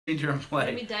Danger and play.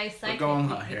 Let me dissect We're going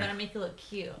it. on here. You gotta make it look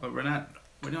cute. But we're not.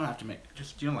 We don't have to make.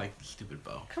 Just you don't like the stupid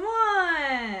bow. Come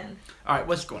on. All right,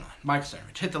 what's going on? Mike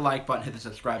Cernovich, hit the like button, hit the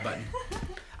subscribe button.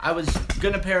 I was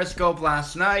gonna Periscope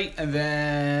last night, and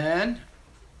then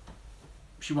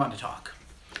she wanted to talk.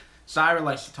 Syria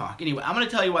likes to talk. Anyway, I'm gonna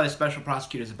tell you why the special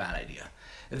prosecutor is a bad idea.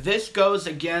 This goes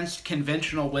against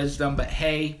conventional wisdom, but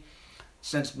hey,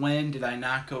 since when did I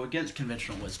not go against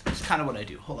conventional wisdom? It's kind of what I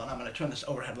do. Hold on, I'm gonna turn this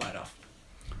overhead light off.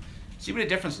 See what a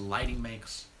difference lighting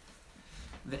makes?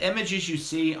 The images you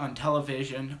see on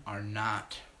television are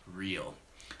not real.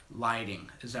 Lighting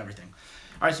is everything.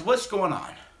 All right, so what's going on?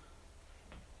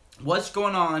 What's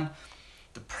going on?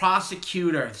 The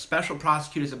prosecutor, the special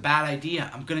prosecutor, is a bad idea.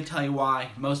 I'm going to tell you why.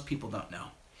 Most people don't know.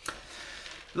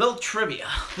 A little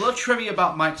trivia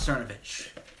about Mike Cernovich.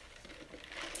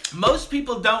 Most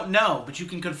people don't know, but you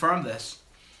can confirm this.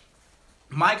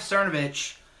 Mike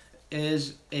Cernovich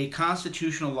is a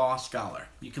constitutional law scholar.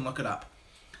 You can look it up.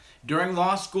 During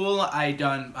law school, I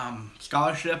done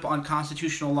scholarship on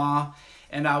constitutional law,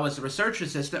 and I was a research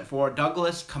assistant for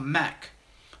Douglas Kamek,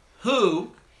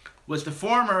 who was the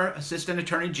former Assistant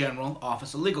Attorney General,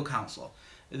 Office of Legal Counsel.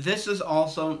 This is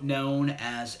also known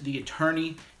as the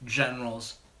Attorney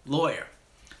General's lawyer.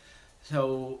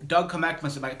 So Doug Kamek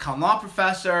was a common law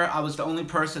professor. I was the only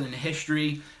person in the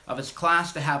history of his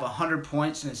class to have 100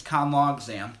 points in his common law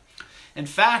exam. In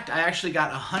fact, I actually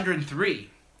got 103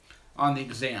 on the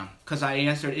exam because I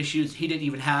answered issues he didn't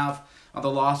even have on the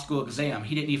law school exam.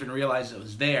 He didn't even realize it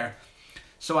was there.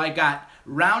 So I got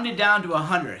rounded down to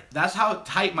 100. That's how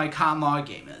tight my con law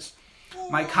game is.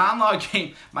 My con law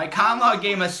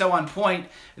game is so on point,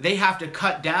 they have to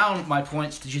cut down my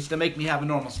points to make me have a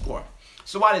normal score.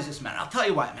 So why does this matter? I'll tell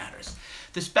you why it matters.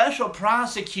 The special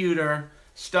prosecutor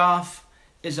stuff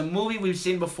is a movie we've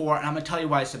seen before, and I'm going to tell you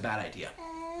why it's a bad idea.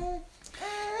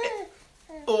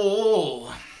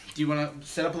 Oh, do you want to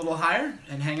sit up a little higher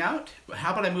and hang out?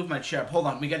 How about I move my chair up? Hold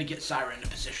on, we got to get Syria into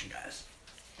position, guys.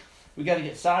 We got to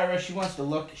get Syria. She likes to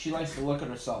look at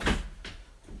herself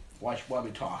while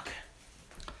we talk.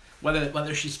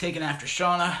 Whether she's taken after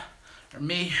Shauna or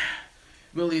me,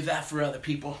 we'll leave that for other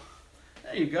people.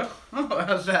 There you go. Oh,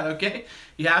 how's that? Okay.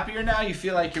 You happier now? You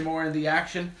feel like you're more in the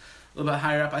action, a little bit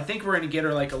higher up. I think we're gonna get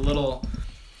her like a little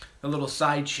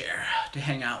side chair to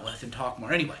hang out with and talk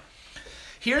more. Anyway,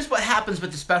 here's what happens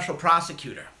with the special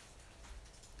prosecutor.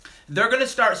 They're gonna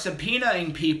start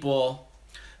subpoenaing people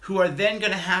who are then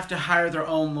going to have to hire their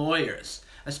own lawyers.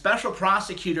 A special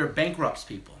prosecutor bankrupts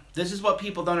people. This is what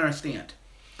people don't understand.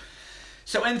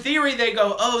 So in theory, they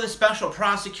go, oh, the special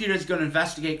prosecutor is going to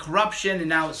investigate corruption, and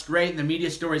now it's great, and the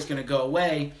media story is going to go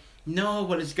away. No,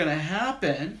 what is going to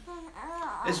happen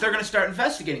is they're going to start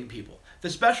investigating people.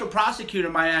 The special prosecutor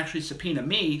might actually subpoena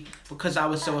me because I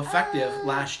was so effective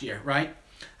last year, right?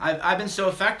 I've been so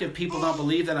effective, people don't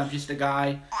believe that I'm just a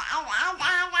guy.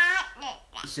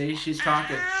 See, she's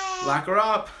talking. Lock her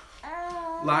up.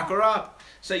 Lock her up.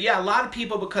 So yeah, a lot of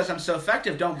people, because I'm so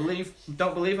effective, don't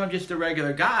believe I'm just a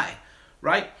regular guy,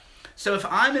 right? So if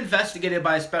I'm investigated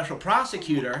by a special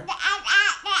prosecutor,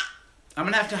 I'm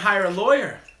gonna have to hire a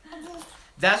lawyer.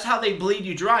 That's how they bleed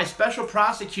you dry. Special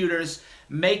prosecutors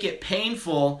make it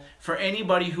painful for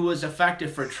anybody who is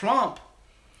effective for Trump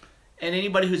and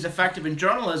anybody who's effective in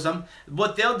journalism.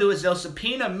 What they'll do is they'll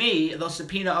subpoena me, they'll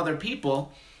subpoena other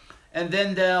people, and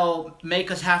then they'll make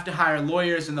us have to hire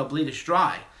lawyers and they'll bleed us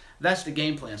dry. That's the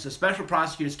game plan. So special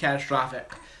prosecutors,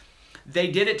 catastrophic. They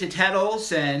did it to Ted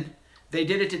Olson. They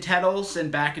did it to Ted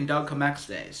Olson back in Doug Kamek's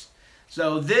days.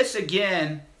 So this,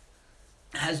 again,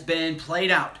 has been played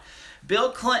out.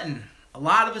 Bill Clinton. A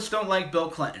lot of us don't like Bill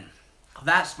Clinton.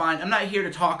 That's fine. I'm not here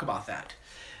to talk about that.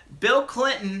 Bill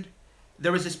Clinton,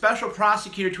 there was a special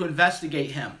prosecutor to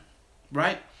investigate him,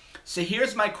 right? So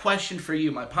here's my question for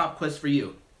you, my pop quiz for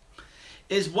you.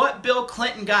 Is what Bill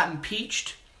Clinton got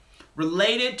impeached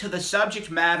related to the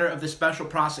subject matter of the special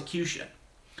prosecution?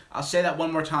 I'll say that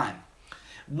one more time.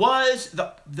 Was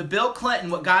the Bill Clinton,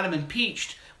 what got him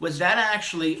impeached, was that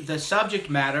actually the subject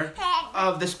matter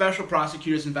of the special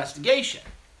prosecutor's investigation?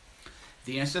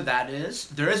 The answer to that is,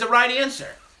 there is a right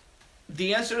answer.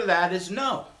 The answer to that is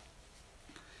no.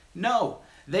 No.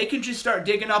 They can just start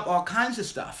digging up all kinds of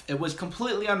stuff. It was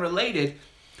completely unrelated.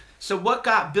 So what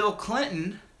got Bill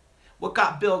Clinton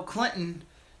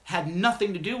had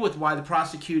nothing to do with why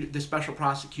the special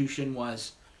prosecution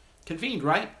was convened,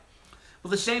 right? Well,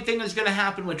 the same thing is going to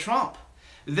happen with Trump.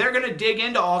 They're going to dig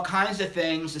into all kinds of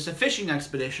things. It's a fishing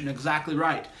expedition, exactly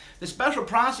right. The special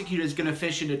prosecutor is going to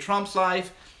fish into Trump's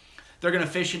life. They're going to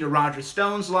fish into Roger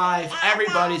Stone's life,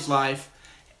 everybody's life,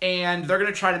 and they're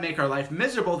going to try to make our life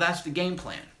miserable. That's the game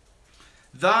plan.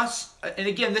 Thus, and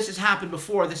again, this has happened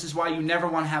before. This is why you never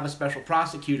want to have a special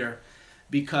prosecutor,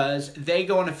 because they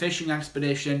go on a fishing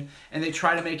expedition and they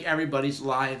try to make everybody's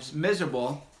lives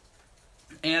miserable.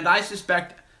 And I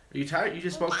suspect... Are you tired? You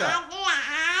just woke up.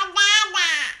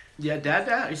 Yeah,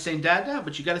 Dada? Are you saying Dada?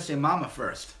 But you got to say Mama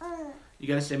first. You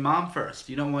got to say Mom first.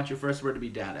 You don't want your first word to be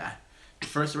Dada. Your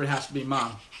first word has to be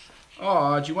Mom.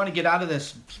 Oh, do you want to get out of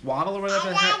this swaddle or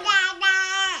whatever?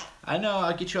 I know,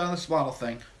 I'll get you out of the swaddle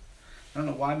thing. I don't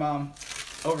know why Mom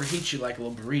overheats you like a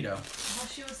little burrito. Well,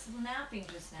 she was napping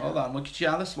just now. Hold on, we'll get you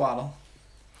out of the swaddle.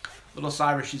 Little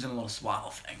Cyrus, she's in a little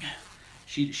swaddle thing.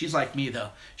 She's like me, though.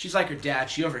 She's like her dad.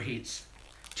 She overheats.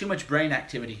 Too much brain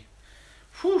activity.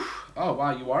 Whew. Oh,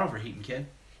 wow, you are overheating, kid.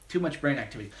 Too much brain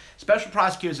activity. Special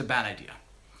prosecutor is a bad idea.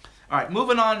 All right,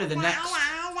 moving on to the next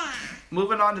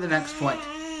point.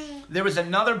 There was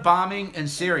another bombing in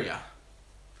Syria.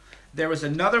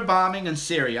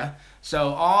 So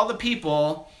all the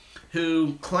people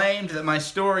who claimed that my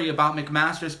story about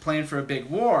McMaster's plan for a big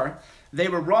war, they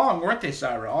were wrong, weren't they,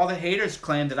 Syra? All the haters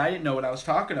claimed that I didn't know what I was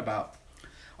talking about.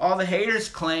 All the haters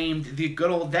claimed the good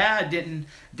old dad didn't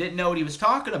know what he was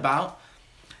talking about.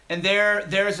 And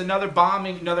there's another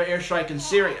bombing, another airstrike in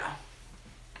Syria.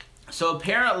 So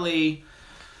apparently...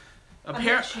 I'm going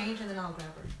to change and then I'll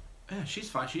grab her. Yeah, she's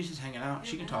fine. She's just hanging out.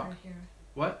 She can talk. Here.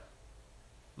 What?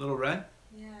 Little Red?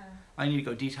 Yeah. I need to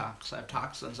go detox. I have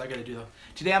toxins. I got to do them.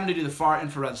 Today I'm going to do the far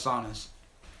infrared saunas.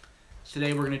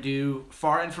 Today we're going to do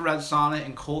far infrared sauna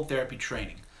and cold therapy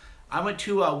training. I went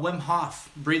to a Wim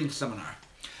Hof breathing seminar.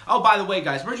 Oh, by the way,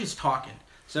 guys, we're just talking.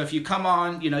 So if you come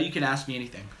on, you can ask me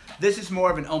anything. This is more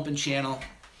of an open channel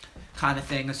kind of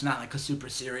thing. It's not like a super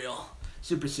serial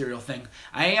thing.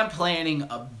 I am planning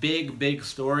a big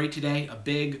story today, a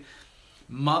big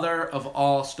mother of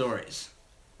all stories.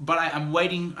 But I'm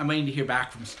waiting to hear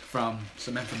back from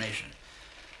some information.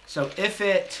 So if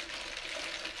it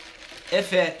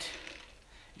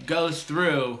goes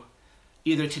through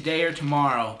either today or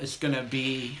tomorrow, it's going to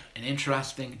be an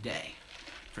interesting day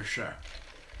for sure.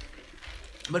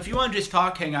 But if you want to just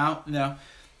talk, hang out,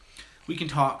 we can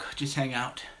talk, just hang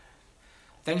out.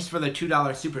 Thanks for the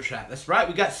 $2 Super Chat. That's right,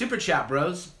 we got Super Chat,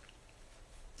 bros.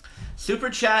 Super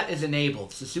Chat is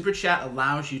enabled. So Super Chat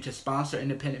allows you to sponsor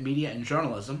independent media and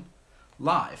journalism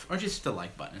live. Or just the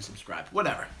like button and subscribe.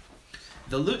 Whatever.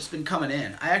 The loot's been coming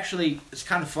in. It's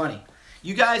kind of funny.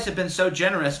 You guys have been so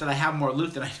generous that I have more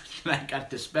loot than I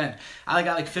got to spend. I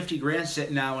got like 50 grand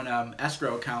sitting now in an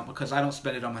escrow account because I don't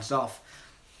spend it on myself.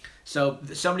 So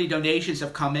many donations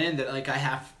have come in that I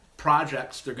have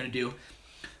projects they're going to do.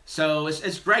 So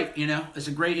it's great, It's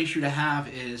a great issue to have.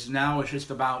 Now it's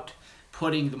just about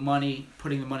putting the money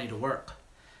to work.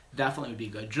 Definitely would be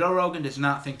good. Joe Rogan does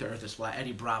not think the earth is flat.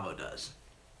 Eddie Bravo does.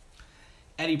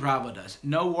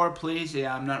 No war, please.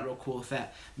 Yeah, I'm not real cool with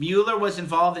that. Mueller was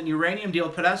involved in uranium deal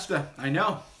with Podesta. I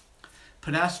know.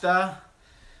 Podesta,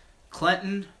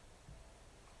 Clinton.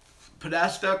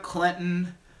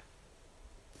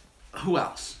 Who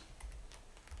else?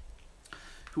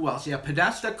 Yeah,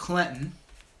 Podesta, Clinton.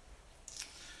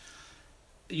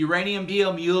 Uranium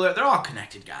deal, Mueller, they're all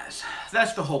connected, guys.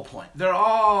 That's the whole point. They're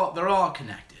all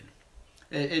connected.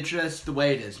 It's just the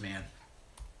way it is, man.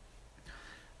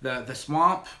 The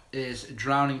swamp is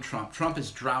drowning Trump. Trump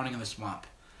is drowning in the swamp.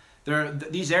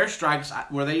 These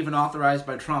airstrikes, were they even authorized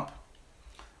by Trump?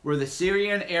 Were the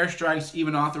Syrian airstrikes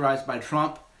even authorized by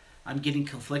Trump? I'm getting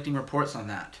conflicting reports on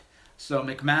that. So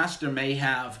McMaster may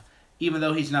have, even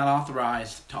though he's not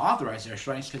authorized to authorize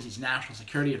airstrikes because he's National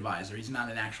Security Advisor, he's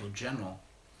not an actual general.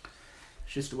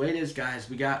 It's just the way it is, guys.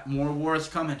 We got more wars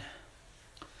coming.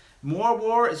 More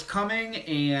war is coming,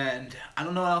 and I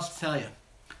don't know what else to tell you.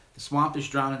 The swamp is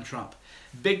drowning Trump.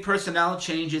 Big personnel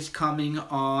changes coming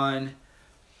on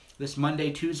this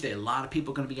Monday, Tuesday. A lot of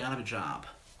people are going to be out of a job.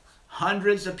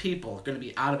 Hundreds of people are going to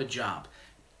be out of a job.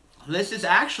 This is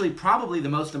actually probably the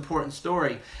most important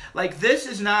story. This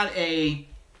is not the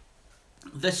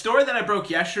story that I broke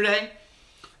yesterday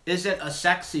isn't a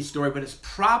sexy story, but it's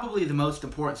probably the most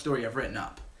important story I've written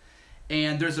up.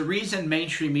 And there's a reason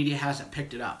mainstream media hasn't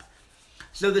picked it up.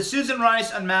 So the Susan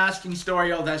Rice unmasking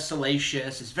story, oh, that's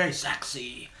salacious. It's very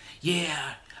sexy.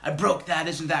 Yeah, I broke that.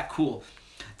 Isn't that cool?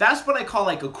 That's what I call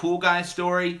a cool guy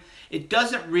story. It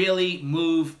doesn't really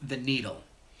move the needle,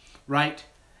 right?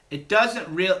 It doesn't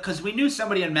really, because we knew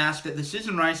somebody unmasked it. The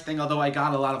Susan Rice thing, although I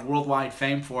got a lot of worldwide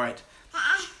fame for it,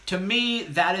 to me,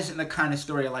 that isn't the kind of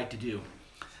story I like to do.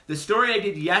 The story I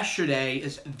did yesterday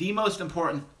is the most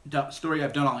important story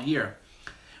I've done all year,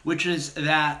 which is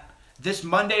that this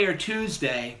Monday or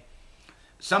Tuesday,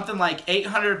 something like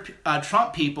 800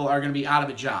 Trump people are going to be out of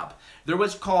a job. They're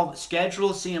what's called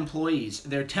Schedule C employees.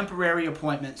 They're temporary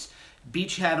appointments,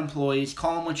 beachhead employees,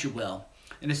 call them what you will.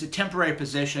 And it's a temporary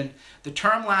position. The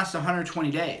term lasts 120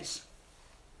 days.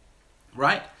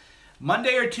 Right?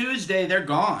 Monday or Tuesday, they're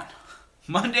gone.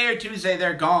 Monday or Tuesday,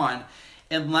 they're gone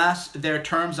unless their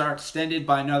terms are extended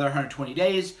by another 120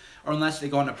 days or unless they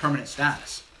go into permanent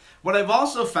status. What I've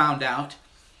also found out,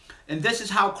 and this is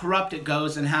how corrupt it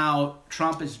goes and how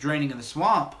Trump is draining in the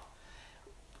swamp,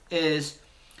 is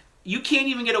you can't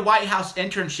even get a White House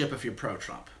internship if you're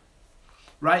pro-Trump.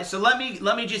 Right? So let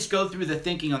me just go through the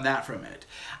thinking on that for a minute.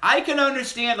 I can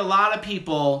understand a lot of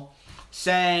people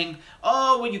saying,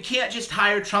 oh, well, you can't just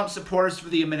hire Trump supporters for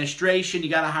the administration. You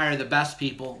got to hire the best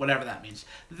people, whatever that means.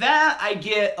 That I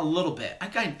get a little bit. I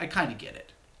kind of get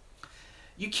it.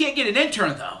 You can't get an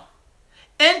intern, though.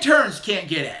 Interns can't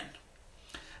get in.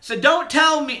 So don't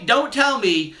tell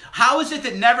me, how is it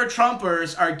that Never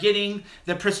Trumpers are getting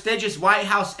the prestigious White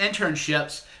House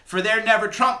internships for their Never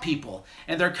Trump people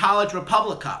and their college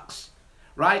Republicans,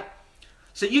 right?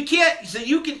 So you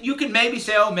can maybe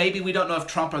say, oh, maybe we don't know if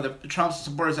Trump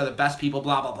supporters are the best people,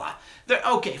 blah, blah, blah.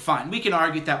 Okay, fine. We can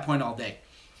argue at that point all day.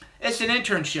 It's an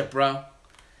internship, bro.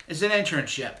 It's an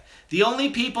internship. The only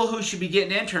people who should be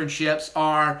getting internships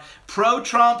are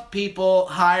pro-Trump people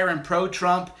hiring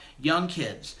pro-Trump young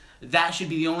kids. That should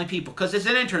be the only people, because it's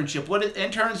an internship.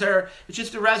 Interns are, it's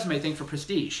just a resume thing for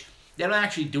prestige. They don't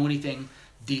actually do anything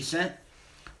decent,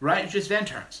 right? It's just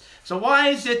interns. So why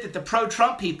is it that the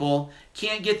pro-Trump people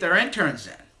can't get their interns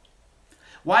in?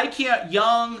 Why can't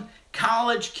young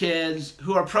college kids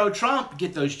who are pro-Trump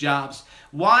get those jobs?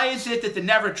 Why is it that the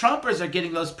Never Trumpers are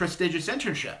getting those prestigious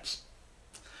internships?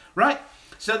 Right?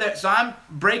 So I'm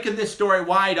breaking this story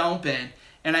wide open,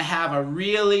 and I have a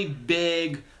really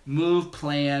big move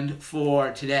planned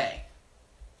for today.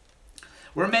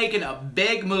 We're making a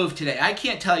big move today. I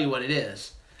can't tell you what it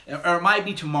is, or it might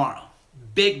be tomorrow.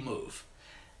 Big move,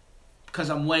 because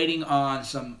I'm waiting on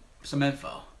some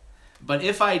info. But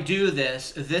if I do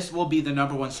this, this will be the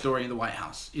 #1 story in the White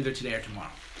House, either today or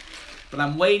tomorrow. But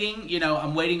I'm waiting,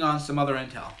 I'm waiting on some other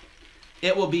intel.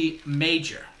 It will be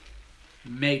major.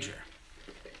 Major.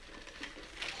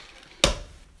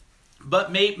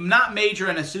 But not major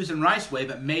in a Susan Rice way,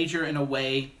 but major in a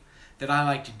way that I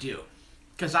like to do.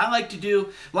 Because I like to do,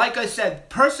 like I said,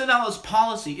 personnel is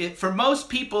policy. For most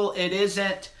people, it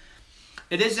isn't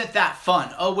that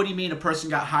fun. Oh, what do you mean a person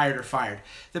got hired or fired?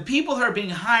 The people who are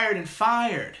being hired and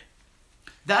fired,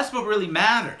 that's what really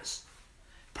matters.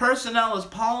 Personnel is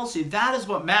policy. That is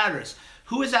what matters.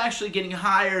 Who is actually getting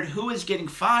hired? Who is getting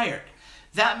fired?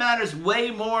 That matters way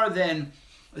more than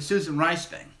the Susan Rice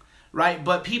thing, right?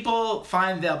 But people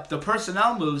find the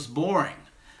personnel moves boring.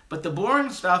 But the boring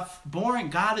stuff, boring.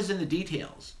 God is in the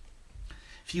details.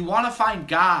 If you want to find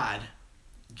God,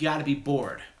 you got to be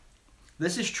bored.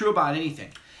 This is true about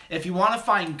anything. If you want to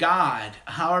find God,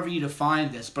 however you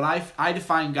define this, but I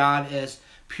define God as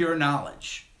pure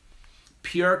knowledge,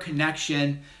 pure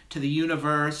connection to the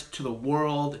universe, to the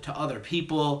world, to other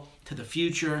people, to the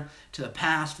future, to the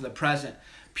past, to the present.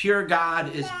 Pure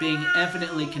God is being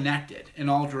infinitely connected in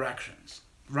all directions,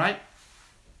 right?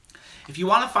 If you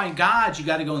want to find God, you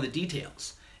got to go in the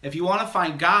details. If you want to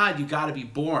find God, you got to be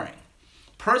boring.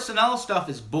 Personnel stuff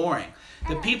is boring.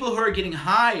 The people who are getting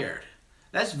hired,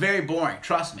 that's very boring,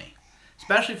 trust me.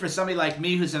 Especially for somebody like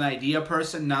me who's an idea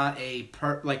person, not I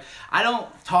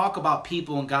don't talk about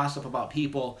people and gossip about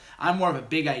people. I'm more of a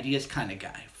big ideas kind of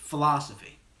guy,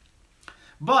 philosophy.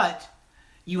 But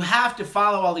you have to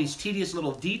follow all these tedious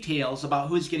little details about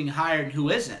who's getting hired and who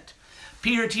isn't.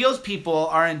 Peter Thiel's people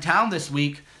are in town this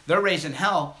week. They're raising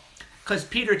hell because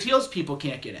Peter Thiel's people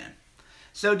can't get in.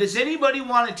 So does anybody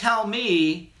want to tell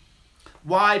me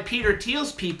why Peter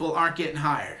Thiel's people aren't getting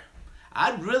hired?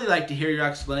 I'd really like to hear your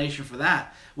explanation for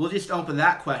that. We'll just open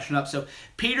that question up. So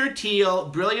Peter Thiel,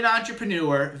 brilliant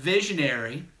entrepreneur,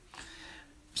 visionary,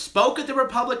 spoke at the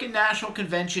Republican National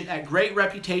Convention at great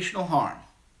reputational harm.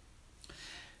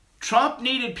 Trump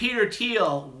needed Peter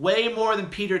Thiel way more than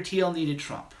Peter Thiel needed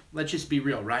Trump. Let's just be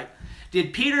real, right?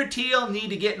 Did Peter Thiel need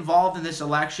to get involved in this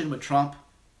election with Trump?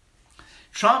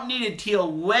 Trump needed Thiel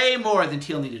way more than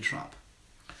Thiel needed Trump.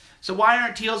 So why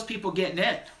aren't Thiel's people getting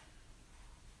in?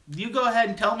 You go ahead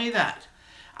and tell me that.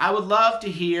 I would love to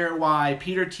hear why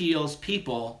Peter Thiel's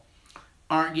people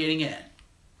aren't getting in.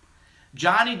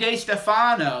 Johnny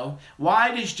DeStefano,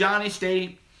 why does Johnny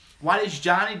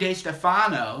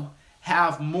DeStefano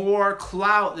have more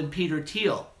clout than Peter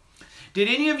Thiel? Did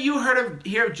any of you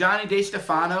hear of Johnny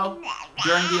DeStefano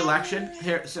during the election?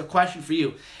 Here's a question for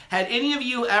you. Had any of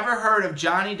you ever heard of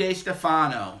Johnny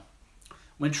DeStefano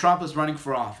when Trump was running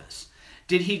for office?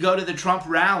 Did he go to the Trump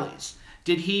rallies?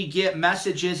 Did he get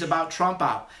messages about Trump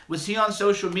out? Was he on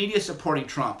social media supporting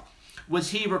Trump? Was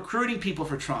he recruiting people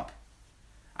for Trump?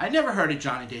 I never heard of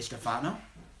Johnny DeStefano.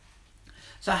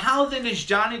 So how then does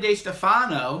Johnny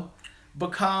DeStefano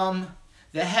become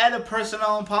the head of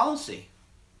personnel and policy?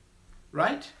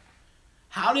 Right?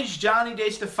 How does Johnny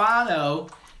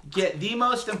DeStefano get the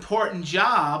most important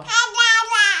job?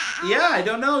 Yeah, I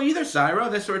don't know either, Syra.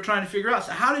 That's what we're trying to figure out.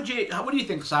 So what do you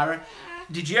think, Syra?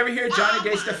 Did you ever hear Johnny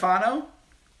DeStefano?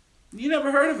 You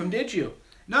never heard of him, did you?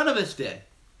 None of us did.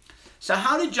 So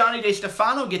how did Johnny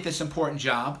DeStefano get this important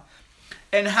job?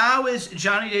 And how is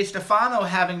Johnny DeStefano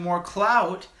having more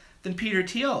clout than Peter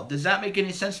Thiel? Does that make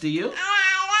any sense to you?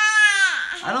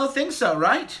 I don't think so,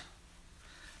 right?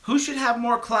 Who should have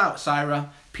more clout,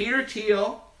 Syra? Peter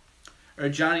Thiel or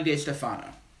Johnny DeStefano?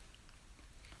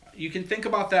 You can think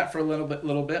about that for a little bit,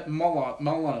 mull on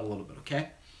it a little bit, okay?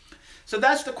 So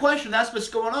that's the question. That's what's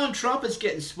going on. Trump is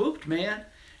getting swooped, man.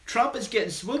 Trump is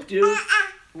getting swooped, dude.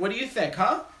 What do you think,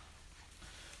 huh?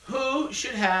 Who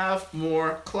should have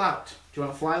more clout? Do you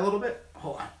want to fly a little bit?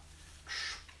 Hold on.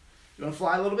 You want to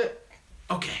fly a little bit?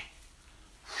 Okay.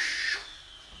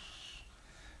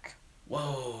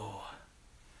 Whoa.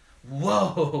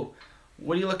 Whoa.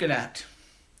 What are you looking at?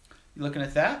 You looking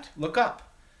at that? Look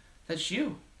up. That's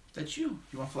you. That's you.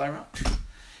 You want to fly around?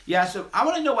 Yeah, so I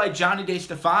want to know why Johnny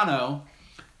DeStefano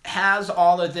has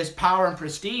all of this power and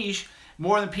prestige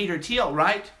more than Peter Thiel,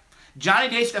 right? Johnny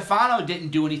DeStefano didn't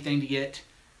do anything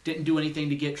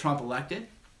to get Trump elected,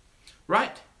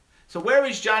 right? So where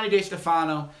is Johnny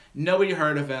DeStefano? Nobody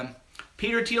heard of him.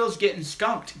 Peter Thiel's getting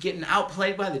skunked, getting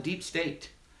outplayed by the deep state.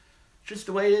 Just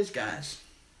the way it is, guys.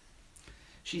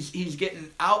 He's getting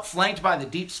outflanked by the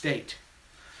deep state.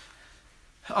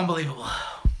 Unbelievable.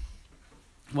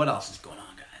 What else is going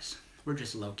on, guys? We're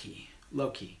just low-key.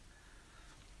 Low-key.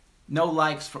 No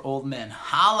likes for old men.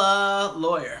 Holla,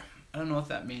 lawyer. I don't know what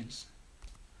that means.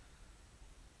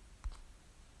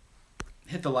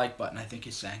 Hit the like button, I think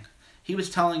he's saying. He was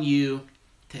telling you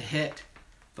to hit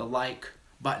the like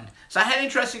button. So I had an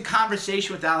interesting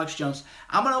conversation with Alex Jones.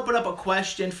 I'm going to open up a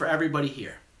question for everybody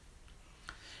here.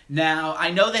 Now,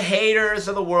 I know the haters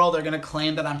of the world are going to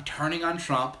claim that I'm turning on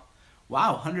Trump.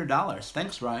 Wow, $100.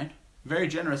 Thanks, Ryan. Very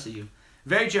generous of you.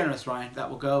 Very generous, Ryan. That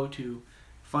will go to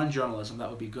fun journalism.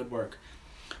 That would be good work.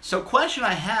 So question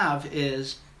I have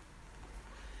is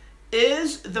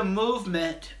the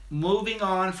movement moving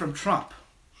on from Trump?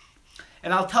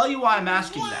 And I'll tell you why I'm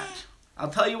asking that. I'll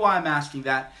tell you why I'm asking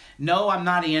that. No, I'm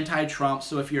not anti-Trump,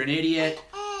 so if you're an idiot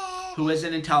who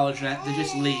isn't intelligent, then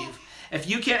just leave. If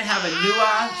you can't have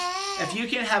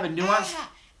a nuance,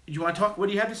 you want to talk? What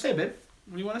do you have to say, babe?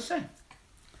 What do you want to say?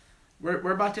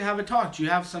 We're about to have a talk. Do you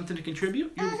have something to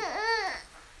contribute?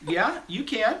 Yeah, you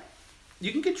can.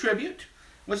 You can contribute.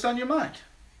 What's on your mind?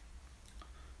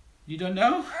 You don't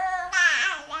know?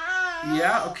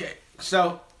 Yeah, okay.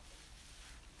 So,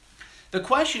 the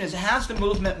question is, has the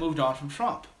movement moved on from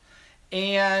Trump?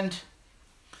 And,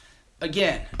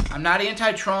 again, I'm not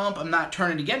anti-Trump. I'm not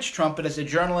turning against Trump. But as a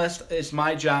journalist, it's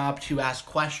my job to ask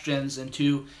questions and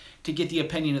to get the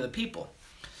opinion of the people.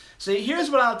 So here's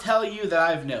what I'll tell you that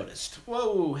I've noticed.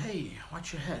 Whoa, hey,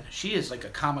 watch your head. She is like a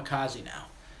kamikaze now.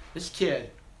 This kid,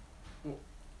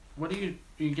 what are you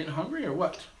getting hungry or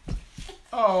what?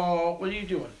 Oh, what are you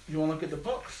doing? You want to look at the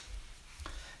books?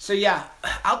 So yeah,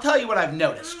 I'll tell you what I've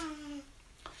noticed.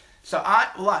 So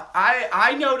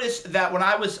I noticed that when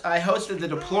I hosted the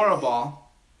Deplorable,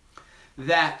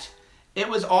 that it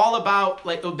was all about,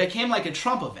 like, it became like a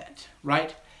Trump event,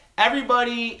 right?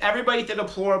 Everybody at the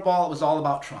Deplorable, it was all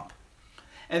about Trump.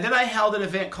 And then I held an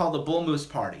event called the Bull Moose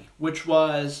Party, which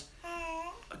was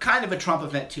kind of a Trump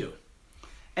event too.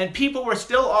 And people were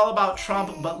still all about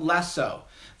Trump, but less so.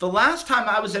 The last time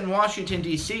I was in Washington,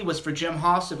 D.C. was for Jim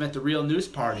Haas' event, The Real News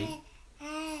Party.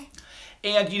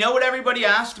 And you know what everybody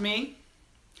asked me?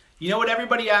 You know what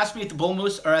everybody asked me at the Bull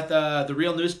Moose, or at the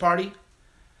Real News Party?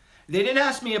 They didn't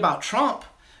ask me about Trump.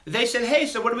 They said, hey,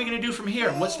 so what are we going to do from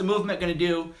here? What's the movement going to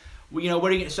do? You know,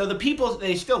 what are you? So the people,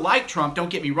 they still like Trump, don't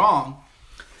get me wrong.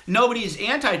 Nobody's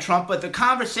anti-Trump, but the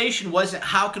conversation wasn't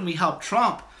how can we help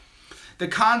Trump. The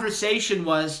conversation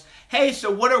was, hey,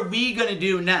 so what are we going to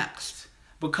do next?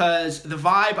 Because the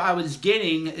vibe I was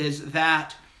getting is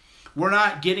that we're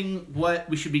not getting what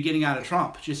we should be getting out of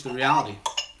Trump. Just the reality.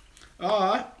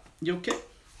 You okay?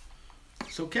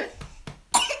 It's okay?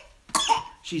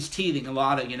 She's teething a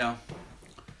lot of, you know.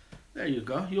 There you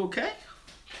go. You okay?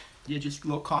 Yeah, just a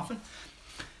little coughing.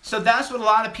 So that's what a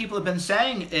lot of people have been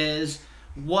saying is,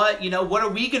 what are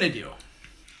we going to do?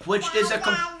 Which is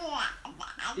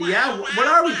Yeah, what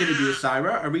are we going to do,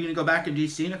 Syra? Are we going to go back to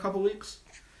D.C. in a couple weeks?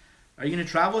 Are you going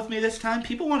to travel with me this time?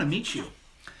 People want to meet you.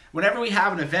 Whenever we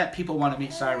have an event, people want to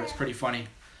meet Syra. It's pretty funny.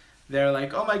 They're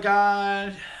like, oh my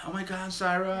God,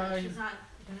 Syra. She's not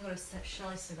going to go to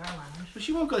Shelley's Cigar Lounge. But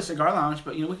she won't go to Cigar Lounge,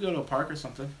 but we could go to a park or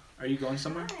something. Are you going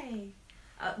somewhere? Hi.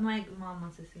 My mom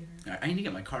wants to see her. I need to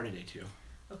get my car today too.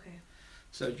 Okay.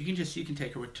 So you can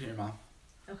take her to your mom.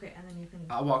 Okay, and then you can...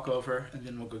 I'll walk over, and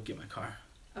then we'll go get my car.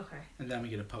 Okay. And then we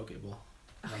get a poke bowl.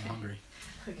 Okay. I'm hungry.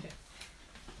 Okay.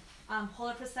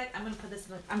 Hold it for a sec. I'm going to put this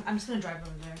in the... I'm just going to drive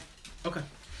over there. Okay.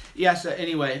 Yeah, so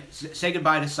anyway, say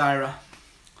goodbye to Syra.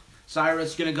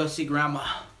 Syra's going to go see Grandma.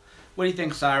 What do you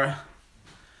think, Syra?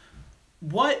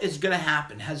 What is going to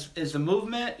happen? Is the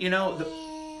movement, Yeah?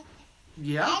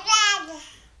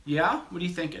 Yeah? What are you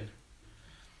thinking?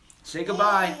 Say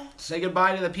goodbye. Say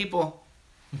goodbye to the people.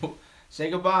 Say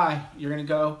goodbye. You're going to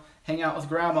go hang out with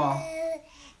Grandma.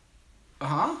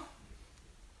 Uh-huh.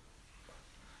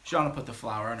 Shauna put the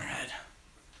flower on her head.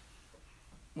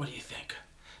 What do you think?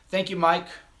 Thank you, Mike,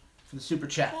 for the super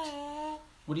chat.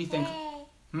 What do you think?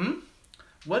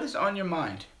 What is on your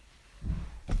mind?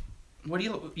 What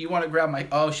do you want to grab my...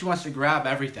 Oh, she wants to grab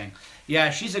everything. Yeah,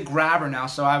 she's a grabber now,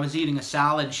 so I was eating a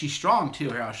salad. And she's strong, too.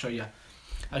 Here, I'll show you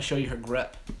her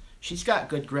grip. She's got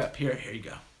good grip. Here you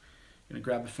go. You're going to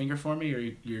grab a finger for me, or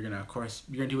you're going to, of course,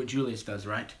 you're going to do what Julius does,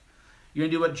 right? You're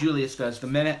going to do what Julius does. The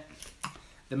minute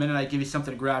I give you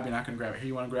something to grab, you're not going to grab it. Here,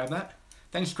 you want to grab that?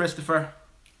 Thanks, Christopher.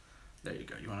 There you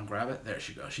go. You want to grab it? There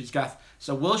she goes. She's got...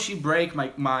 So will she break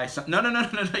my... No.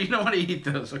 You don't want to eat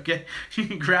those, okay? You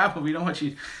can grab them. We don't want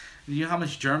you... You know how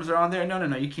much germs are on there?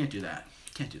 No. You can't do that.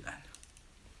 You can't do that.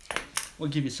 We'll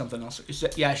give you something else.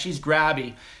 Yeah, she's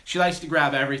grabby. She likes to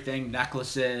grab everything.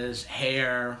 Necklaces,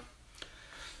 hair...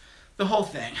 The whole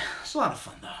thing. It's a lot of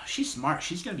fun, though. She's smart.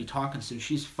 She's going to be talking soon.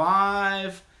 She's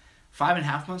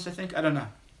 5.5 months, I think. I don't know.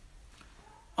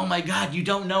 Oh, my God. You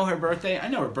don't know her birthday? I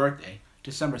know her birthday.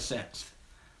 December 6th.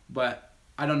 But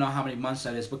I don't know how many months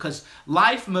that is, because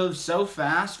life moves so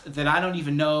fast that I don't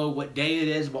even know what day it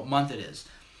is, what month it is.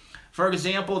 For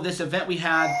example, this event we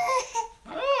had...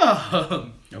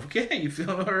 Oh, okay. You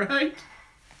feeling all right?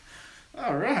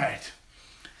 All right.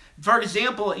 For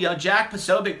example, Jack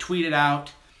Posobiec tweeted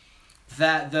out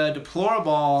that the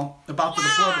deplorable... About the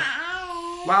deplorable...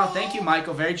 Wow, thank you,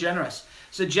 Michael. Very generous.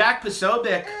 So Jack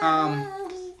Posobiec...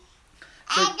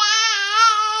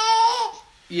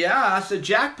 So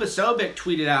Jack Posobiec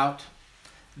tweeted out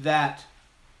that,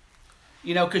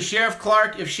 because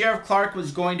if Sheriff Clark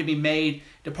was going to be made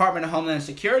Department of Homeland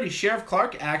Security, Sheriff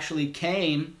Clark actually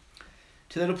came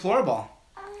to the deplorable,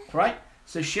 right?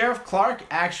 So Sheriff Clark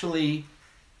actually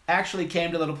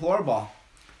came to the deplorable,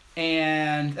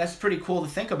 and that's pretty cool to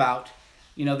think about.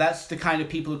 That's the kind of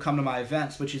people who come to my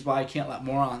events, which is why I can't let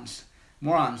morons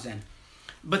in.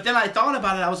 But then I thought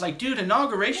about it. I was like, dude,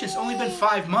 inauguration's only been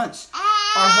 5 months.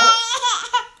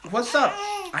 What's up?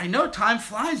 I know time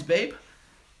flies, babe.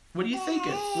 What are you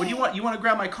thinking? What do you want? You want to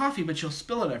grab my coffee, but you'll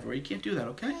spill it everywhere. You can't do that,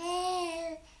 okay?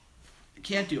 You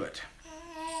can't do it.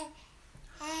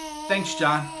 Thanks,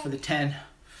 John, for the 10.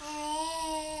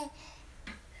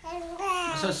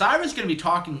 So Syra's going to be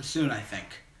talking soon, I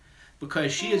think,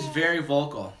 because she is very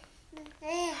vocal.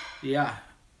 Yeah.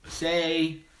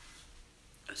 Say,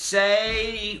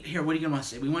 here, what are you going to want to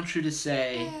say? We want you to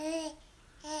say...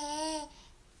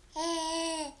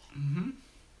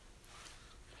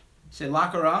 Say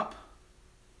lock her up.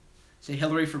 Say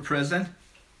Hillary for prison.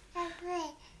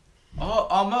 Oh,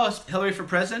 almost. Hillary for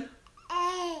prison?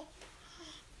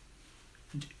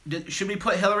 Should we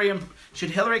put Hillary in...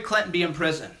 Should Hillary Clinton be in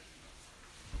prison?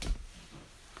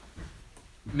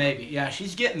 Maybe. Yeah,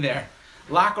 she's getting there.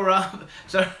 Lock her up.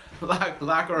 So,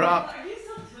 lock her up. Are you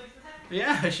still doing that?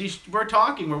 Yeah, we're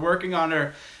talking. We're working on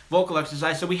her vocal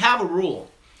exercise. So we have a rule.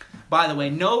 By the way,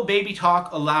 no baby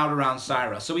talk allowed around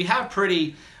Syra. So we have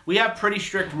pretty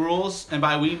strict rules, and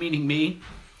by we meaning me.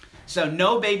 So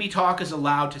no baby talk is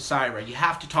allowed to Syra. You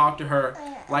have to talk to her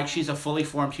like she's a fully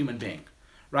formed human being,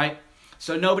 right?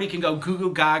 So nobody can go goo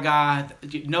goo gaga.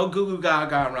 No goo goo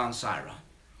gaga around Syra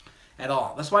at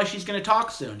all. That's why she's going to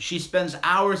talk soon. She spends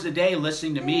hours a day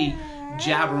listening to me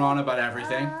jabber on about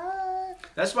everything.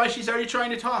 That's why she's already trying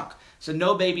to talk. So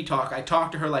no baby talk. I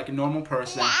talk to her like a normal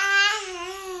person.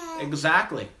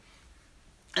 Exactly.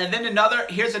 And then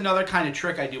here's another kind of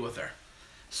trick I do with her.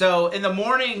 So in the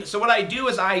morning, so what I do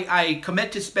is I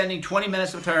commit to spending 20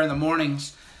 minutes with her in the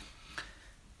mornings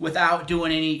without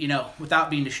doing any, without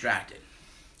being distracted.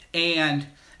 And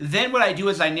then what I do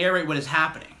is I narrate what is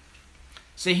happening.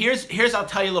 So here's I'll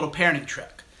tell you a little parenting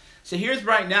trick. So here's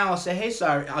right now, I'll say, hey,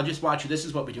 Syra, I'll just watch you. This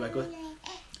is what we do. I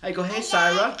go, hey,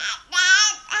 Syra.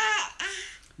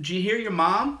 Do you hear your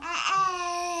mom?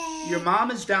 Your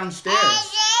mom is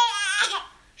downstairs.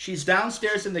 She's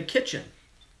downstairs in the kitchen.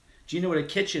 Do you know what a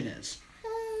kitchen is?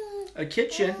 A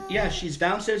kitchen? Yeah, she's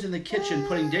downstairs in the kitchen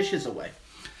putting dishes away.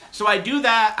 So I do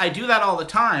that. I do that all the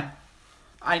time.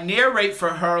 I narrate for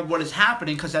her what is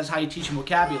happening because that's how you teach them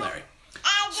vocabulary.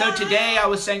 So today I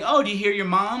was saying, oh, do you hear your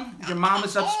mom? Your mom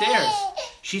is upstairs.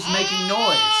 She's making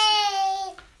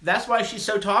noise. That's why she's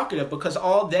so talkative, because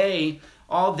all day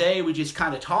we just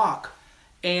kind of talk.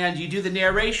 And you do the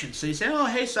narration. So you say, oh,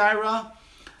 hey, Syra,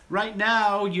 right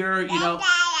now you're, you know,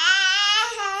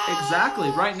 exactly.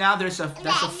 Right now that's a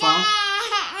phone.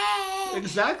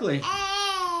 Exactly.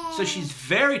 So she's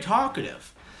very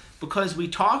talkative because we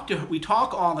talk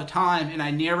all the time, and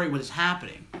I narrate what is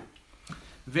happening.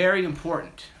 Very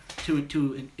important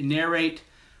to narrate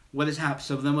what is happening.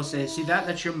 So then we'll say, see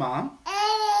that's your mom.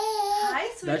 Hi,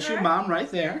 sweetheart. That's your mom right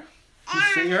there. You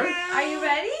see her? Are you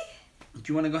ready? Do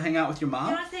you want to go hang out with your mom?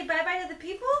 You want to say bye-bye to the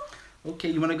people? Okay,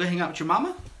 you want to go hang out with your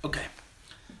mama? Okay.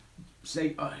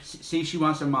 Say, see, she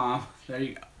wants her mom. There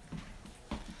you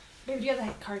go. Baby, do you have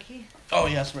that car key? Oh,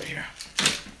 yes, right here.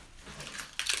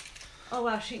 Oh,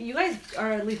 wow. You guys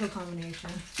are a lethal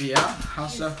combination. Yeah? How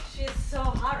so? She's so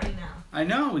hot right now. I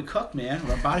know. We cook, man.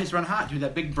 Our bodies run hot. Dude,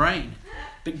 that big brain.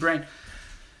 Big brain.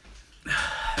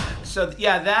 So,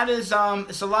 yeah, that is,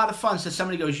 it's a lot of fun. So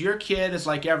somebody goes, your kid is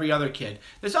like every other kid.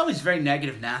 There's always very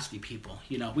negative, nasty people.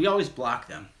 You know, we always block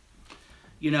them.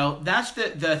 You know, that's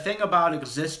the thing about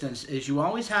existence is you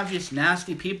always have these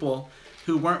nasty people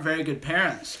who weren't very good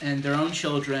parents, and their own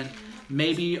children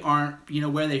maybe aren't, you know,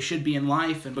 where they should be in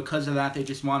life, and because of that they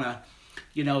just want to,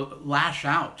 you know, lash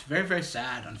out. Very, very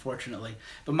sad, unfortunately.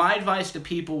 But my advice to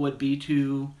people would be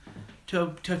to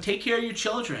take care of your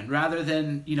children rather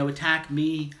than, you know, attack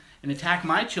me and attack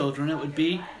my children. It would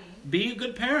be a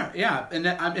good parent. Yeah, and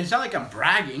it's not like I'm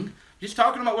bragging. I'm just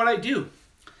talking about what I do.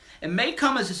 It may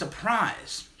come as a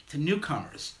surprise to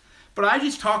newcomers, but I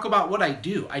just talk about what I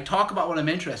do. I talk about what I'm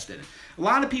interested in. A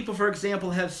lot of people, for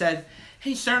example, have said,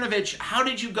 hey, Cernovich, how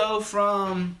did you go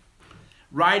from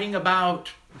writing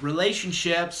about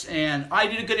relationships? And I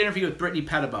did a good interview with Brittany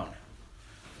Pettibone.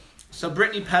 So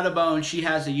Brittany Pettibone, she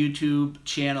has a YouTube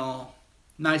channel.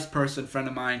 Nice person, friend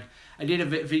of mine. I did a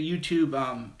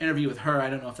YouTube interview with her. I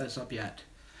don't know if that's up yet.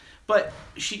 But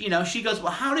she, you know, she goes,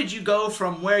 well, how did you go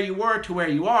from where you were to where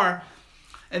you are?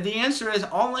 And the answer is,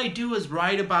 all I do is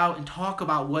write about and talk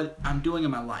about what I'm doing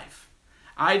in my life.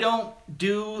 I don't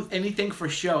do anything for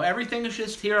show. Everything is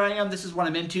just, here I am, this is what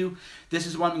I'm into, this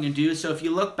is what I'm going to do. So if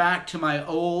you look back to my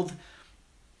old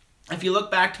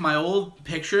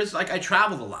pictures, like I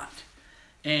traveled a lot.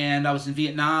 And I was in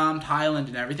Vietnam, Thailand,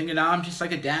 and everything, and now I'm just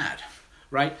like a dad,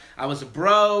 right? I was a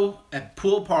bro at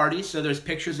pool parties, so there's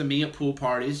pictures of me at pool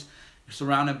parties,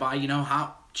 surrounded by, you know,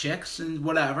 hot chicks and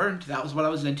whatever, and that was what I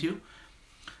was into.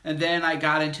 And then I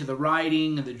got into the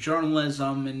writing and the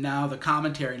journalism and now the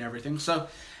commentary and everything. So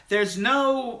there's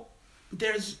no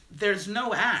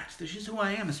act. This is who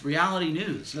I am. It's reality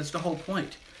news. That's the whole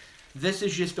point. This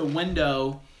is just a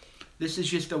window. This is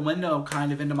just a window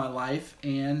kind of into my life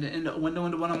and a window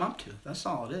into what I'm up to. That's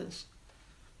all it is.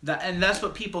 And that's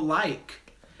what people like.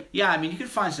 Yeah, I mean, you can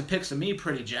find some pics of me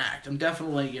pretty jacked. I'm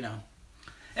definitely, you know.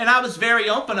 And I was very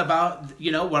open about,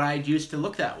 you know, what I used to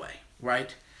look that way,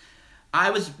 right?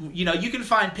 I was, you know, you can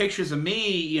find pictures of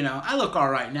me, you know, I look all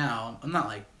right now. I'm not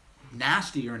like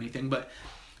nasty or anything, but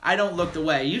I don't look the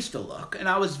way I used to look. And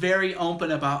I was very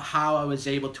open about how I was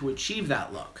able to achieve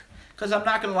that look. Because I'm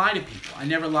not going to lie to people. I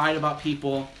never lied about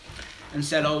people and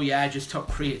said, oh yeah, I just took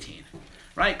creatine,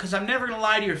 right? Because I'm never going to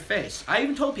lie to your face. I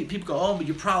even told people go, oh, but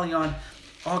you're probably on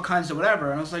all kinds of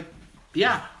whatever. And I was like,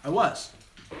 yeah, I was.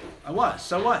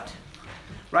 So what?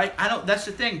 Right? That's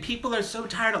the thing. People are so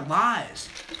tired of lies.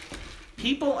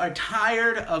 People are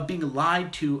tired of being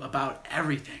lied to about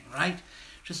everything, right?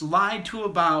 Just lied to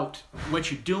about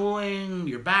what you're doing,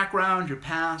 your background, your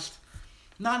past.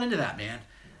 Not into that, man.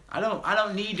 I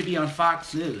don't need to be on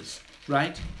Fox News,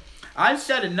 right? I've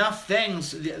said enough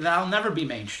things that I'll never be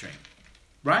mainstream,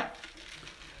 right?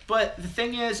 But the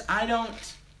thing is, I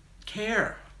don't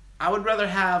care. I would rather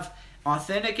have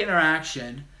authentic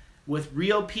interaction with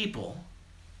real people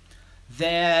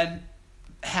than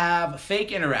have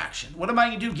fake interaction. What am I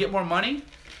going to do? Get more money?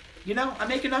 You know, I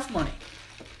make enough money.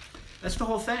 That's the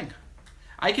whole thing.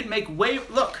 I can make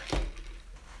look,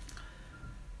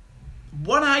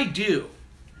 what I do,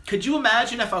 could you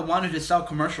imagine if I wanted to sell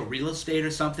commercial real estate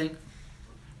or something?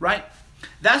 Right?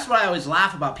 That's what I always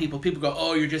laugh about people. People go,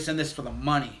 oh, you're just in this for the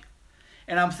money.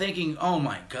 And I'm thinking, oh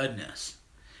my goodness.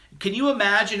 Can you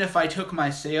imagine if I took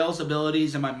my sales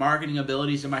abilities and my marketing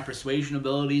abilities and my persuasion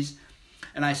abilities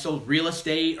and I sold real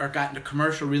estate or got into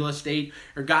commercial real estate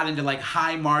or got into like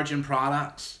high margin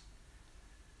products.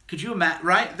 Could you imagine,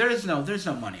 right? There's no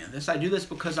money in this. I do this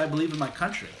because I believe in my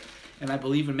country and I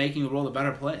believe in making the world a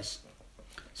better place.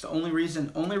 It's the only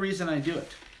reason I do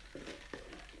it.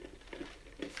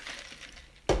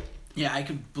 Yeah,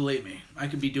 believe me, I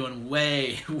could be doing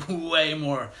way, way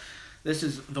more. This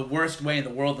is the worst way in the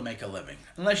world to make a living,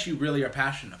 unless you really are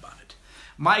passionate about it.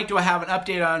 Mike, do I have an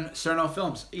update on Cerno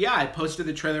Films? Yeah, I posted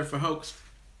the trailer for Hoax.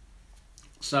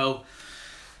 So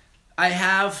I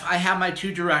have my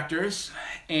 2 directors,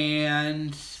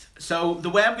 and so the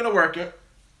way I'm gonna work it.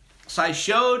 So I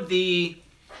showed the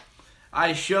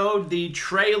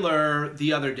trailer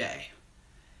the other day,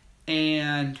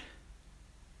 and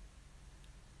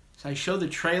so I showed the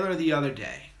trailer the other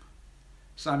day.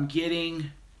 So I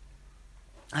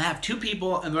have 2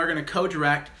 people, and they're going to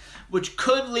co-direct, which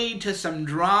could lead to some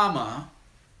drama.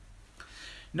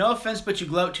 No offense, but you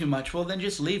gloat too much. Well, then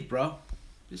just leave, bro.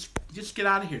 Just get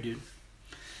out of here, dude.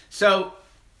 So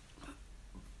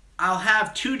I'll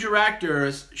have 2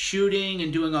 directors shooting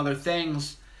and doing other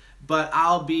things, but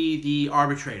I'll be the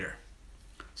arbitrator.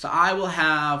 So I will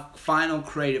have final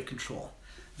creative control.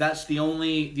 That's the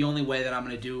only way that I'm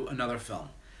going to do another film.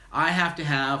 I have to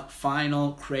have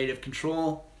final creative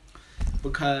control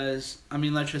because, I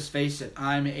mean, let's just face it,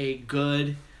 I'm a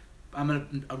great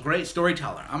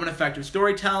storyteller. I'm an effective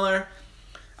storyteller,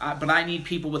 but I need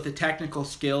people with the technical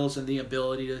skills and the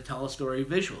ability to tell a story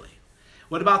visually.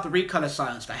 What about the recut of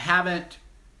Silenced? I haven't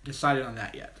decided on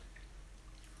that yet.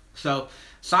 So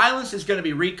Silence is going to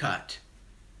be recut.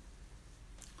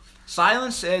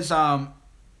 Silence is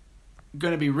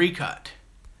going to be recut,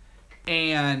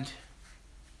 and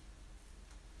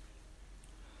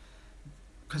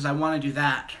because I want to do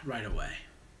that right away.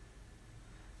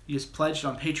 You just pledged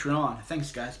on Patreon.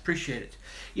 Thanks, guys. Appreciate it.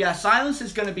 Yeah, Silence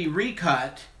is going to be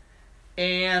recut,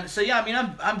 and so yeah, I mean,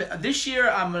 I'm this year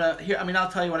I'm gonna here. I mean, I'll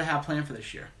tell you what I have planned for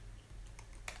this year.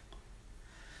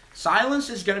 Silence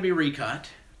is going to be recut,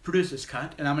 producer's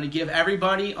cut, and I'm going to give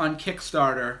everybody on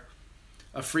Kickstarter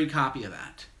a free copy of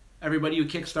that. Everybody who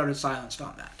Kickstarted Silenced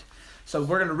on that. So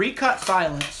we're going to recut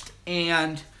Silenced,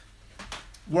 and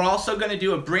we're also going to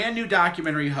do a brand new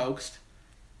documentary Hoaxed,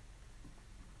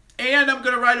 and I'm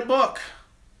going to write a book,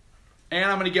 and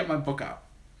I'm going to get my book out.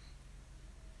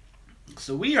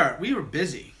 So we are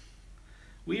busy.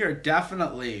 We are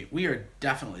definitely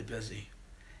busy.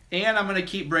 And I'm going to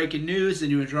keep breaking news and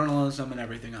doing journalism and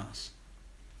everything else.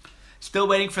 Still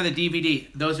waiting for the DVD.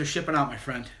 Those are shipping out, my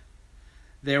friend.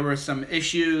 There were some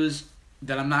issues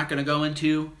that I'm not going to go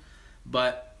into,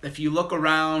 but if you look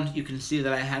around, you can see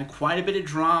that I had quite a bit of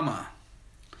drama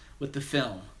with the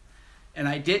film. And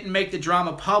I didn't make the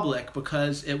drama public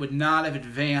because it would not have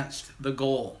advanced the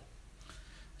goal.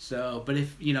 So, but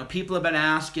if, you know, people have been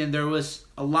asking, there was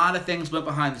a lot of things went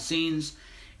behind the scenes,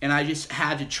 and I just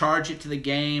had to charge it to the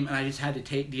game, and I just had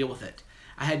to deal with it.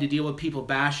 I had to deal with people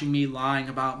bashing me, lying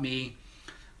about me,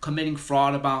 committing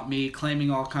fraud about me, claiming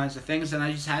all kinds of things, and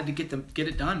I just had to get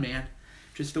it done, man.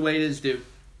 Just the way it is, dude.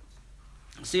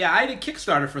 So yeah, I did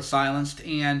Kickstarter for Silenced,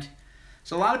 and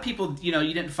so a lot of people, you know,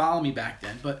 you didn't follow me back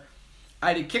then, but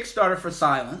I did Kickstarter for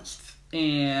Silenced,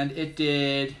 and it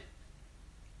did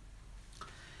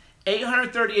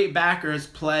 838 backers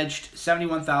pledged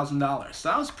 $71,000. So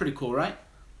that was pretty cool, right?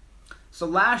 So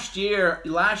last year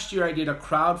I did a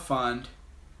crowdfund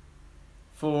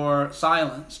for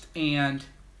Silenced, and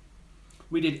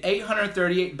we did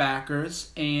 838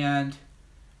 backers, and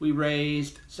we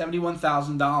raised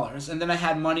 $71,000, and then I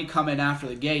had money come in after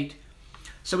the gate.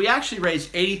 So we actually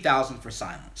raised $80,000 for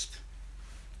Silenced.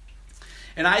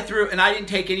 And I didn't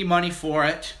take any money for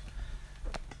it.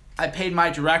 I paid my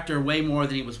director way more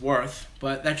than he was worth,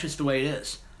 but that's just the way it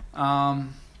is.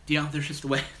 You know, that's just the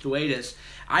way it is.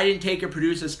 I didn't take a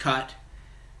producer's cut,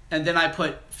 and then I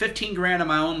put 15 grand of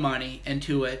my own money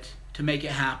into it to make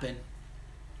it happen.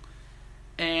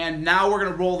 And now we're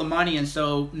gonna roll the money, and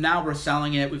so now we're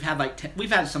selling it. We've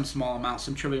had some small amounts,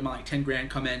 some trivial amount, like 10 grand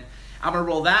come in. I'm gonna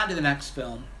roll that into the next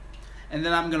film, and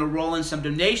then I'm gonna roll in some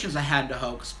donations I had to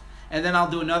Hoaxed, and then I'll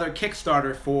do another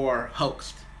Kickstarter for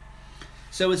Hoaxed.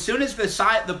 So as soon as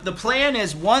the plan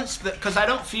is because I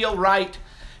don't feel right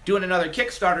doing another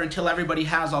Kickstarter until everybody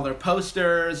has all their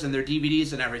posters and their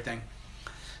DVDs and everything.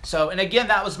 So, and again,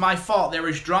 that was my fault. There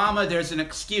was drama, there's an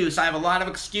excuse. I have a lot of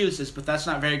excuses, but that's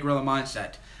not very guerrilla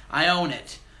mindset. I own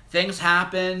it. Things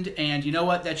happened, and you know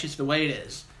what? That's just the way it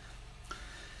is.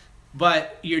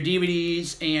 But your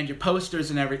DVDs and your posters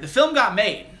and everything. The film got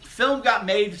made. The film got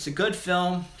made. It's a good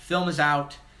film. The film is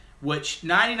out, which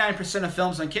 99% of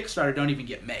films on Kickstarter don't even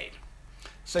get made.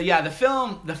 So yeah, the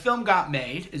film got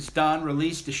made. It's done,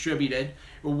 released, distributed.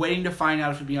 We're waiting to find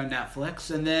out if it'll be on Netflix.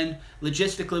 And then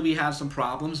logistically we have some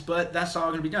problems, but that's all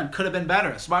going to be done. Could have been better.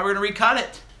 That's why we're going to recut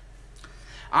it.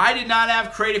 I did not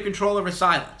have creative control over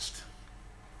Silenced.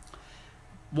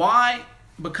 Why?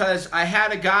 Because I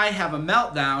had a guy have a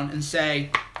meltdown and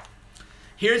say,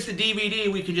 here's the DVD,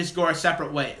 we can just go our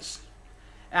separate ways.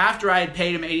 After I had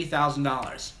paid him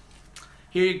 $80,000.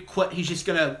 He quit. He's just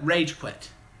going to rage quit.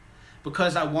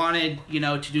 Because I wanted,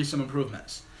 to do some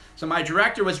improvements. So my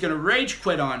director was going to rage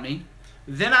quit on me.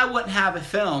 Then I wouldn't have a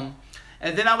film.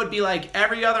 And then I would be like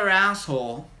every other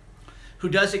asshole who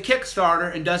does a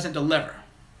Kickstarter and doesn't deliver.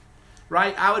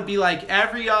 Right? I would be like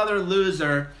every other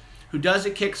loser who does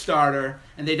a Kickstarter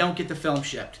and they don't get the film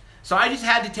shipped. So I just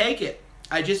had to take it.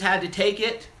 I just had to take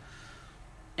it.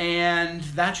 And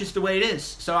that's just the way it is.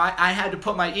 So I had to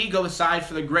put my ego aside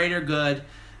for the greater good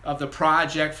of the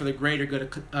project, for the greater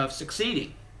good of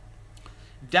succeeding.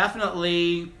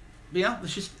 Definitely,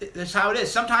 that's how it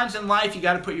is. Sometimes in life you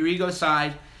got to put your ego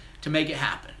aside to make it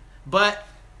happen. But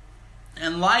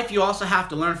in life you also have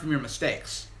to learn from your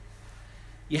mistakes.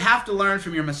 You have to learn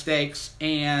from your mistakes,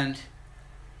 and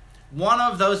one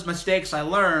of those mistakes I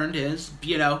learned is,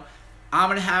 I'm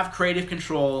going to have creative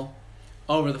control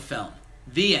over the film.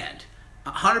 The end.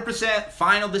 100%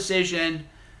 final decision.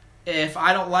 If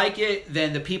I don't like it,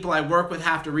 then the people I work with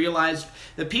have to realize,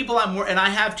 the people and I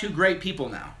have 2 great people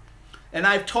now. And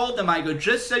I've told them, I go,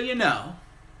 just so you know,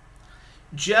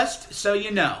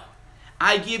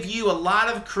 I give you a lot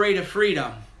of creative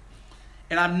freedom,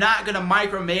 and I'm not going to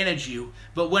micromanage you,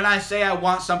 but when I say I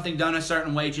want something done a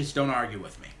certain way, just don't argue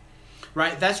with me.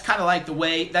 Right? That's kind of like the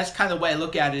way I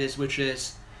look at it, which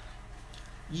is,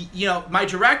 my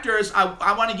directors,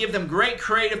 I want to give them great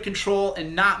creative control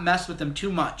and not mess with them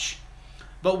too much.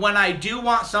 But when I do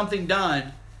want something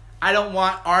done, I don't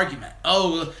want argument.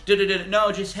 Oh,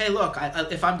 no, just, hey, look,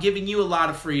 if I'm giving you a lot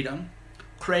of freedom,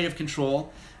 creative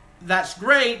control, that's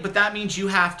great, but that means you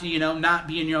have to, not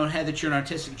be in your own head that you're an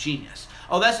artistic genius.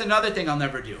 Oh, that's another thing I'll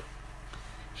never do.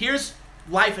 Here's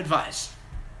life advice.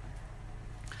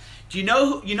 Do you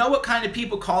know what kind of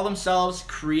people call themselves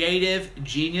creative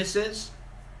geniuses?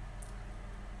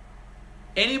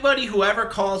 Anybody who ever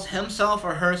calls himself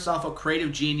or herself a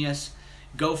creative genius,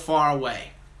 go far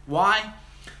away. Why?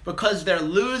 Because they're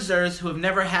losers who have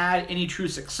never had any true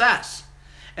success.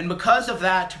 And because of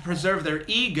that, to preserve their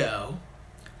ego,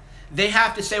 they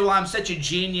have to say, well, I'm such a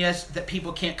genius that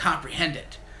people can't comprehend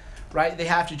it. Right? They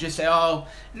have to just say, oh,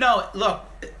 no, look,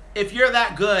 if you're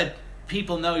that good,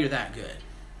 people know you're that good.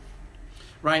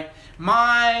 Right?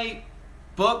 My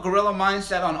book, Gorilla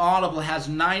Mindset, on Audible has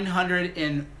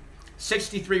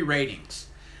 963 ratings.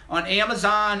 On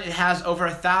Amazon, it has over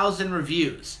 1,000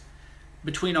 reviews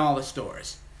between all the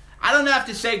stores. I don't have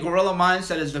to say Gorilla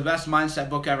Mindset is the best mindset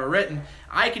book ever written.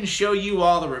 I can show you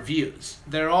all the reviews.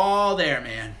 They're all there,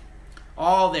 man.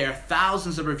 All there.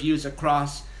 Thousands of reviews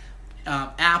across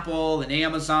Apple and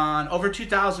Amazon. Over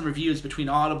 2,000 reviews between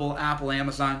Audible, Apple,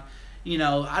 Amazon.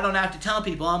 I don't have to tell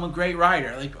people I'm a great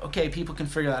writer. Like, okay, people can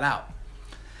figure that out.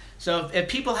 So if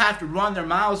people have to run their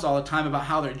mouths all the time about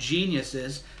how they're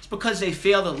geniuses, it's because they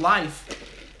failed at life,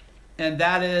 and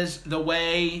that is the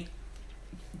way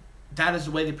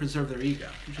they preserve their ego,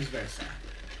 which is very sad.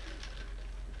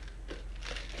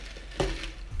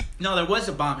 No, there was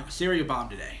a bombing, a Syria bomb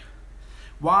today.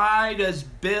 Why does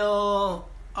Bill...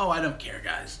 Oh, I don't care,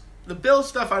 guys. The Bill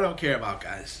stuff I don't care about,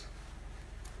 guys.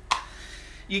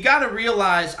 You got to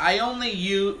realize I only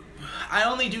do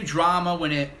drama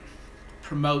when it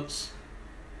promotes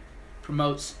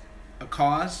a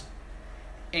cause.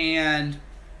 And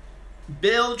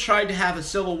Bill tried to have a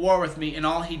civil war with me, and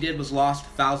all he did was lost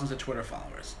thousands of Twitter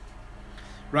followers.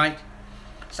 Right?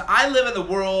 So I live in the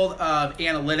world of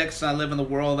analytics. I live in the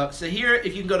world of... So here,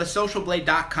 if you can go to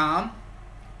socialblade.com,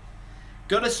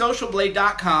 go to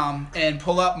socialblade.com and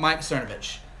pull up Mike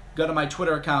Cernovich. Go to my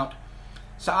Twitter account.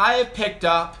 So I have picked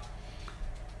up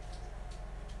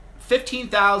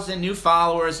 15,000 new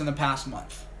followers in the past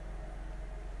month.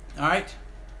 All right?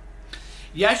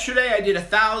 Yesterday I did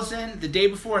 1,000. The day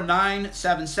before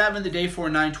 977. The day before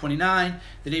 929.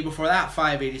 The day before that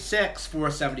 586,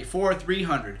 474,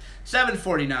 300,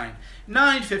 749,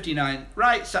 959.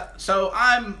 Right? So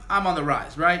I'm on the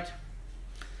rise, right?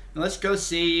 Now let's go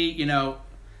see, the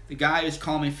guy who's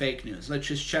calling me fake news. Let's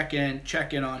just check in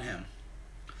on him.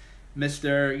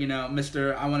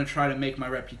 Mr. I want to try to make my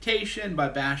reputation by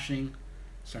bashing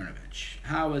Cernovich.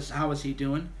 How is he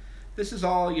doing? This is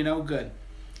all, good.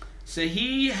 So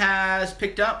he has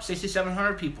picked up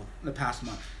 6,700 people in the past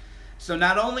month. So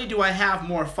not only do I have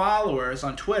more followers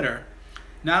on Twitter,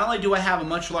 Not only do I have a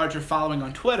much larger following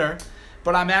on Twitter,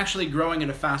 but I'm actually growing at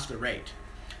a faster rate.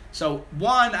 So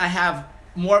one, I have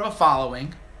more of a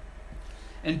following,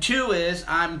 and two is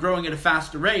I'm growing at a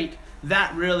faster rate.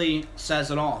 That really says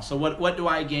it all. So what do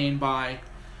I gain by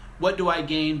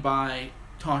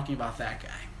talking about that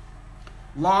guy?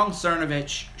 Long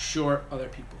Cernovich, short other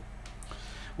people.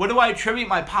 What do I attribute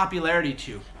my popularity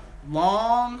to?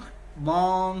 Long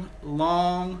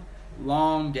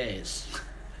days.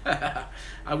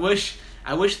 I wish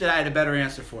that I had a better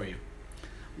answer for you.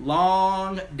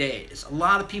 Long days. A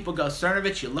lot of people go,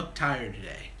 Cernovich, you look tired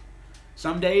today.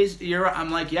 Some days I'm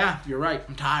like, yeah, you're right.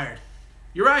 I'm tired.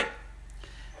 You're right.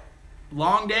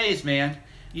 Long days, man.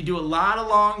 You do a lot of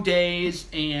long days,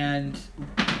 and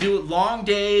do long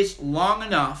days long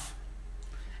enough,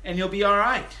 and you'll be all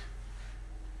right.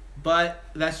 But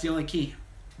that's the only key.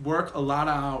 Work a lot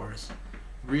of hours,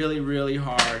 really, really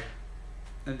hard,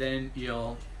 and then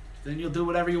you'll do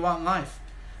whatever you want in life.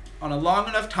 On a long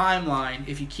enough timeline,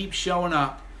 if you keep showing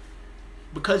up,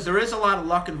 because there is a lot of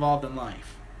luck involved in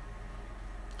life.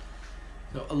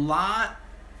 So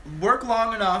work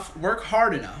long enough, work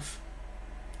hard enough,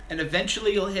 and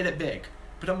eventually you'll hit it big.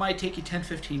 But it might take you 10,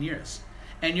 15 years.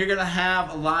 And you're going to have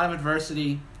a lot of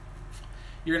adversity.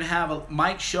 You're going to have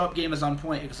Mike's show up game is on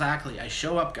point. Exactly. I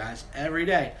show up, guys, every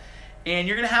day. And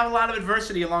you're going to have a lot of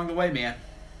adversity along the way, man.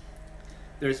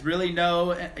 There's really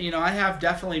no, I have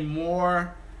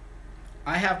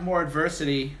more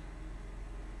adversity.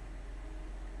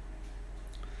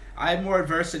 I have more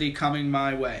adversity coming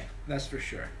my way. That's for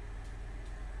sure.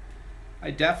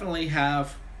 I definitely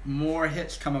have more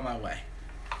hits coming my way.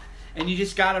 And you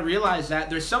just got to realize that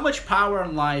there's so much power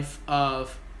in life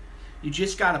you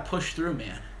just got to push through,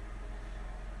 man.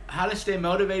 How to stay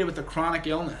motivated with a chronic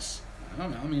illness? I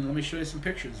don't know. Let me show you some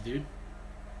pictures, dude.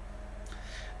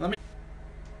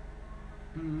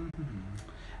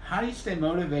 How do you stay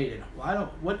motivated?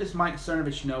 Well, what does Mike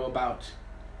Cernovich know about?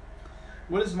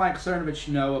 What does Mike Cernovich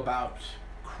know about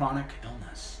chronic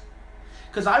illness?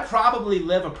 Because I probably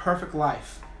live a perfect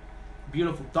life.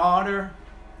 Beautiful daughter,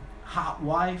 hot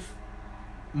wife,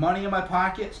 money in my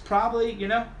pockets. Probably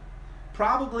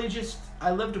just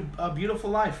I lived a beautiful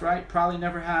life, right? Probably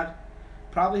never had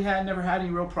any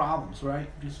real problems, right?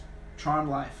 Just charmed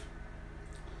life.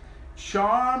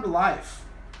 Charmed life.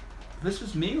 This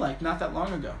was me like not that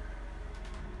long ago.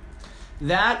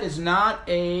 That is not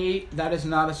a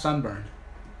sunburn.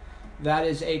 That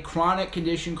is a chronic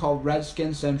condition called red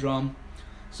skin syndrome.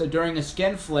 So during a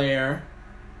skin flare,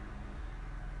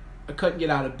 I couldn't get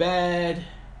out of bed.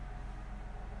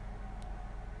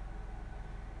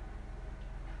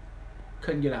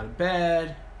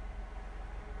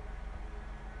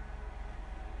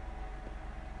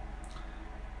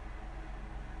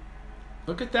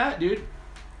 Look at that, dude.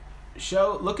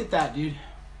 Look at that, dude.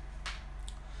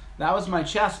 That was my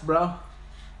chest, bro.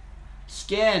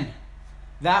 Skin.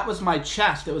 That was my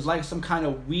chest. It was like some kind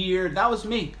of weird. That was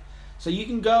me. So you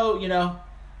can go,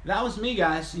 that was me,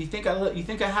 guys. You think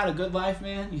I had a good life,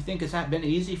 man? You think it's been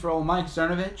easy for old Mike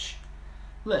Cernovich?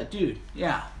 Look, dude,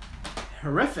 yeah.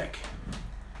 Horrific.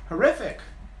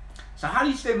 So how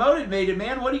do you stay motivated,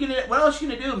 man? What else are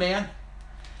you gonna do, man?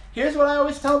 Here's what I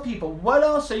always tell people. What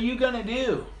else are you gonna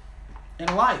do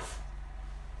in life?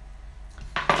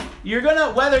 You're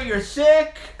gonna, whether you're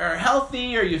sick or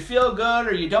healthy or you feel good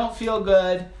or you don't feel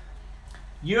good,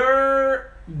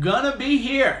 you're gonna be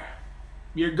here.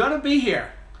 You're gonna be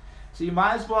here. So you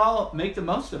might as well make the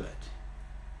most of it.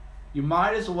 You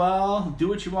might as well do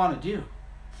what you want to do.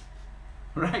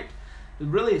 Right? It's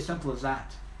really as simple as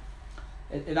that.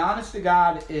 It honest to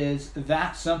God is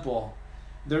that simple.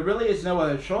 There really is no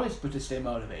other choice but to stay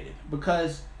motivated,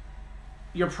 because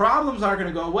your problems aren't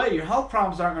going to go away. Your health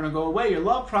problems aren't going to go away. Your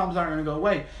love problems aren't going to go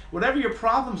away. Whatever your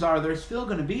problems are, they're still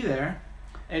going to be there,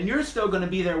 and you're still going to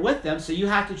be there with them. So you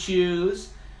have to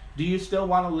choose, do you still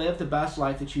want to live the best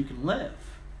life that you can live?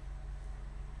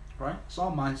 Right? It's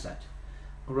all mindset.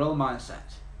 Gorilla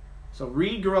mindset. So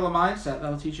read Gorilla Mindset.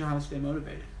 That'll teach you how to stay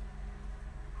motivated.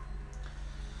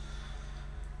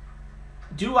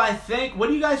 What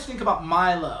do you guys think about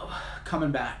Milo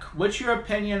coming back? What's your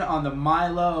opinion on the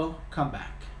Milo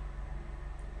comeback?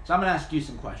 So I'm going to ask you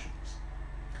some questions.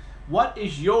 What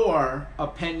is your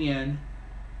opinion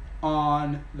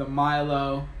on the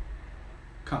Milo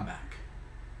comeback?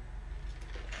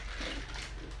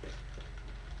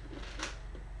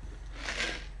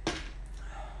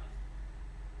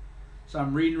 So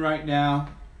I'm reading right now.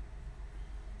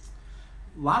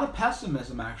 A lot of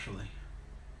pessimism, actually.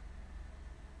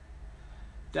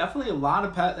 Definitely a lot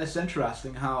of that's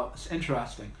interesting. How it's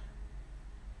interesting.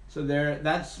 So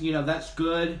that's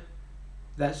good.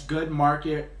 That's good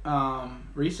market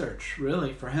research,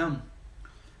 really, for him.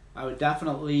 I would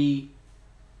definitely,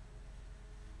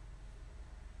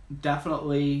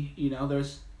 you know,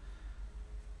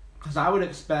 because I would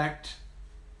expect,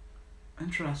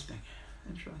 interesting.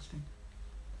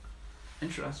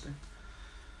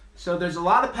 So there's a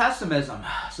lot of pessimism.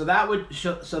 So that would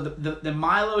show, so the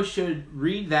Milo should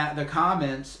read the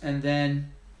comments, and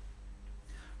then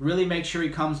really make sure he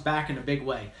comes back in a big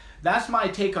way. That's my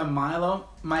take on Milo.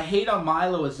 My hate on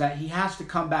Milo is that he has to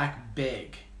come back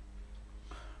big.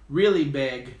 Really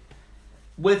big.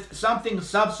 With something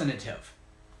substantive.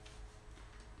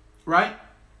 Right?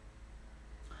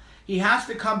 He has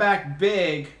to come back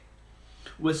big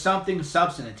with something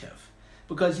substantive.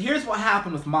 Because here's what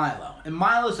happened with Milo. And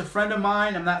Milo's a friend of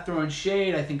mine. I'm not throwing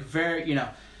shade. I think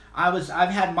I've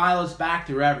had Milo's back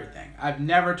through everything. I've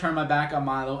never turned my back on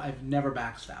Milo. I've never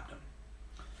backstabbed him.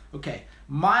 Okay.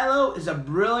 Milo is a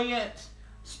brilliant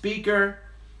speaker,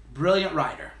 brilliant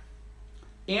writer.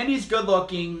 And he's good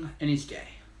looking, and he's gay.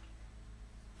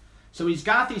 So he's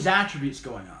got these attributes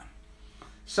going on.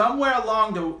 Somewhere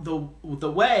along the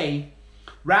way,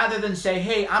 rather than say,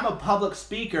 hey, I'm a public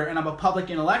speaker and I'm a public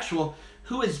intellectual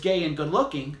who is gay and good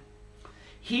looking,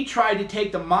 he tried to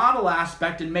take the model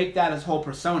aspect and make that his whole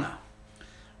persona.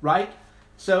 Right?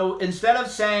 So instead of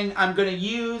saying, I'm going to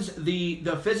use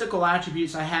the physical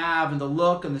attributes I have and the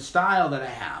look and the style that I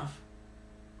have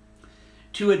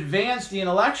to advance the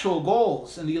intellectual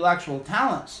goals and the intellectual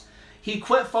talents, he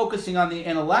quit focusing on the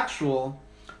intellectual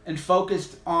and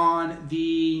focused on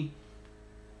the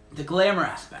glamour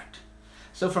aspect.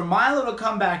 So for Milo to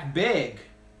come back big,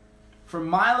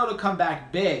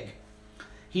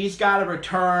 he's got to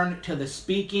return to the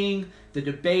speaking, the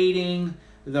debating,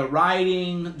 the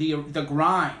writing, the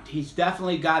grind. He's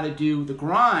definitely got to do the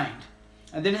grind,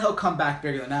 and then he'll come back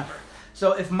bigger than ever.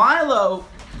 So if Milo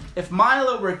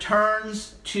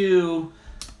returns to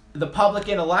the public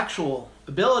intellectual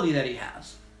ability that he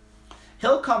has,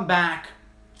 he'll come back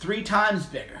 3 times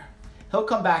bigger. He'll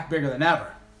come back bigger than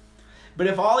ever. But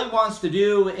if all he wants to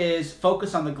do is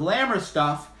focus on the glamour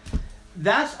stuff,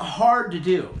 that's hard to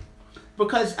do.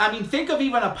 Because, I mean, think of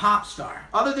even a pop star,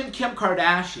 other than Kim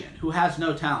Kardashian, who has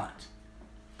no talent,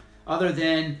 other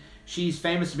than she's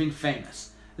famous for being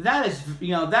famous. That is,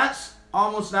 that's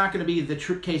almost not going to be the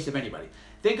true case of anybody.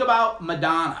 Think about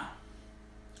Madonna.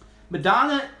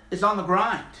 Madonna is on the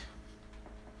grind.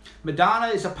 Madonna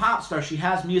is a pop star. She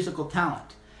has musical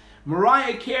talent.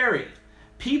 Mariah Carey.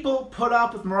 People put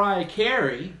up with Mariah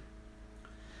Carey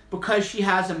because she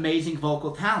has amazing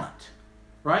vocal talent.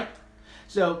 Right?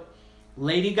 So,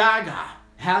 Lady Gaga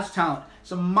has talent.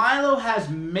 So Milo has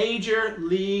major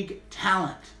league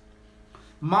talent.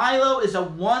 Milo is a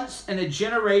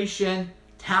once-in-a-generation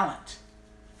talent.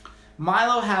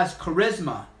 Milo has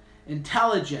charisma,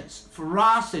 intelligence,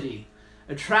 ferocity,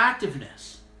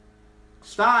 attractiveness,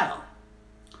 style.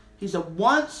 He's a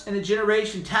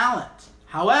once-in-a-generation talent.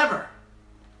 However,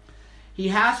 he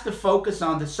has to focus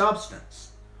on the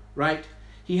substance, right?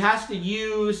 He has to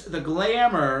use the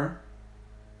glamour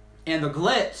and the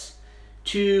glitz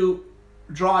to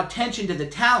draw attention to the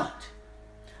talent.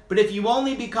 But if you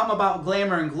only become about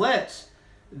glamour and glitz,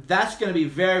 that's going to be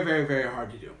very, very, very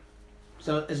hard to do.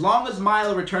 So as long as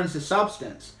Milo returns to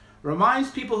substance,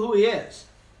 reminds people who he is,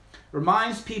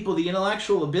 reminds people the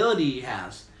intellectual ability he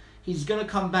has, he's going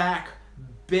to come back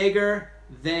bigger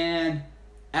than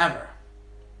ever.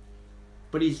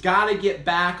 But he's got to get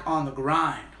back on the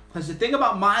grind. Because the thing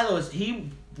about Milo is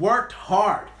he worked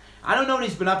hard. I don't know what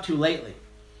he's been up to lately.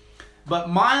 But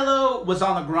Milo was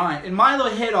on the grind. And Milo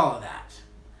hit all of that.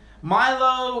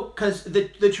 Milo, because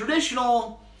the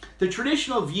traditional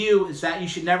view is that you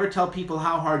should never tell people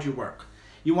how hard you work.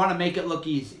 You want to make it look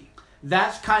easy.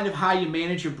 That's kind of how you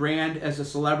manage your brand as a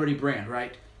celebrity brand,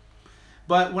 right?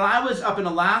 But when I was up in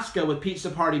Alaska with Pizza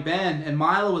Party Ben and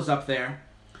Milo was up there,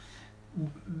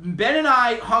 Ben and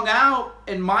I hung out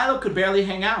and Milo could barely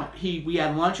hang out. We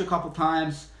had lunch a couple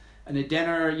times and a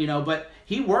dinner, but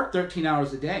he worked 13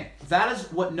 hours a day. That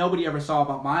is what nobody ever saw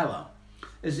about Milo,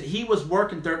 is that he was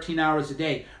working 13 hours a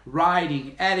day,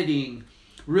 writing, editing,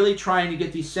 really trying to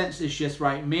get these sentences just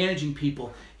right, managing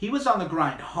people. He was on the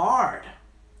grind hard,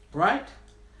 right?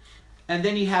 And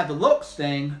then he had the looks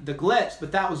thing, the glitz,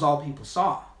 but that was all people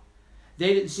saw.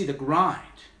 They didn't see the grind.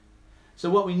 So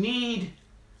what we need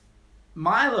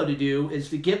Milo to do is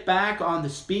to get back on the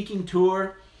speaking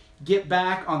tour, get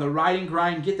back on the writing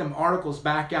grind, get them articles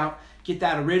back out, get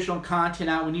that original content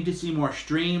out. We need to see more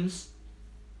streams.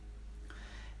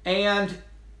 And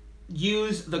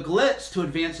use the glitz to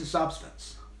advance the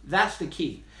substance. That's the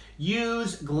key.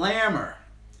 Use glamour,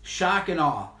 shock and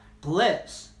awe,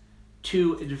 glitz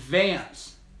to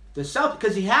advance the self,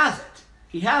 because he has it.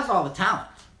 He has all the talent.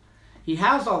 He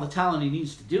has all the talent he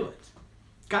needs to do it.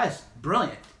 Guy's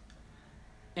brilliant.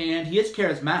 And he is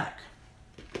charismatic.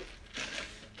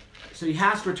 So he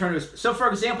has to return to his... So, for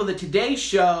example, the Today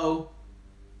Show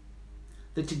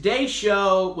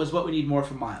was what we need more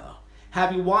from Milo.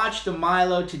 Have you watched the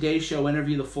Milo Today Show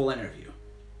interview, the full interview?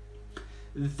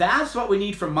 That's what we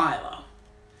need from Milo.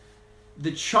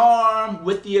 The charm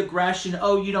with the aggression.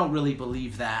 Oh, you don't really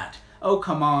believe that. Oh,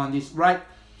 come on. Right?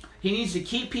 He needs to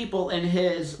keep people in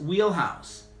his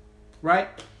wheelhouse. Right?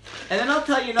 And then I'll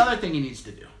tell you another thing he needs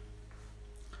to do.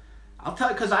 I'll tell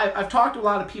you, because I've talked to a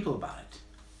lot of people about it.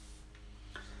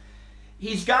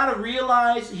 He's got to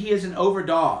realize he is an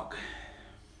overdog.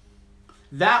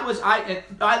 That was, and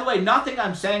by the way, nothing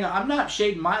I'm saying, I'm not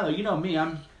shading Milo. You know me,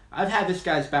 I've had this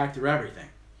guy's back through everything.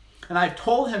 And I've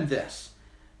told him this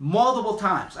multiple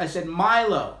times. I said,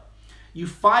 Milo, you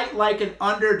fight like an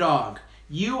underdog.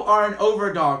 You are an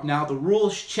overdog now. The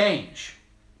rules change.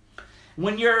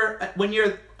 When you're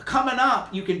coming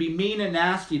up, you can be mean and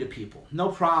nasty to people. No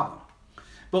problem.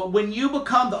 But when you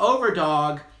become the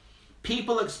overdog,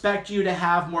 people expect you to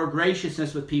have more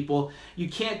graciousness with people. You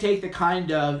can't take the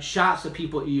kind of shots at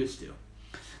people you used to.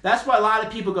 That's why a lot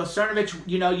of people go, Cernovich,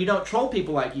 you don't troll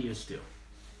people like you used to.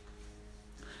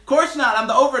 Of course not. I'm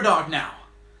the overdog now.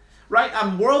 Right?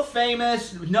 I'm world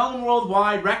famous, known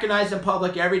worldwide, recognized in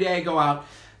public every day I go out.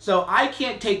 So I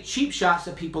can't take cheap shots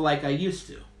at people like I used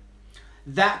to.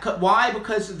 Why?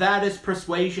 Because that is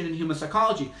persuasion in human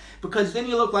psychology. Because then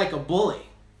you look like a bully.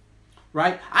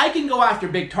 Right? I can go after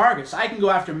big targets. I can go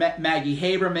after Maggie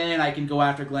Haberman. I can go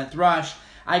after Glenn Thrush.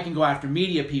 I can go after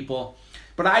media people.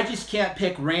 But I just can't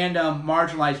pick random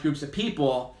marginalized groups of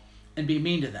people and be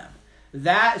mean to them.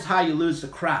 That is how you lose the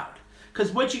crowd.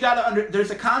 Because what you got to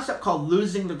there's a concept called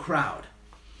losing the crowd,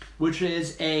 which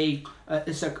is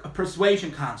it's a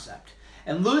persuasion concept.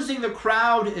 And losing the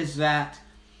crowd is that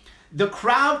the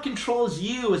crowd controls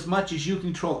you as much as you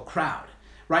control the crowd.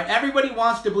 Right? Everybody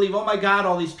wants to believe, oh my God,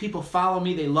 all these people follow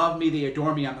me, they love me, they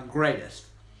adore me, I'm the greatest.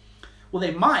 Well,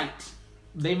 they might.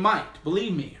 They might.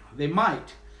 Believe me, they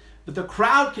might. But the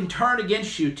crowd can turn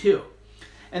against you too.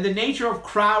 And the nature of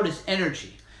crowd is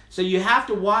energy. So you have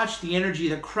to watch the energy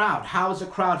of the crowd. How is the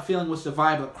crowd feeling? What's the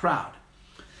vibe of the crowd?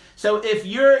 So if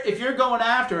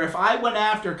I went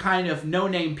after kind of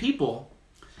no-name people,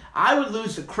 I would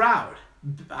lose the crowd.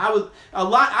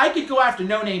 I could go after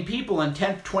no-name people and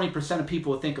 10-20% of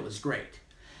people would think it was great.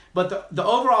 But the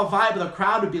overall vibe of the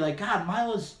crowd would be like, God,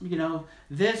 Milo's,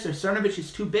 this, or Cernovich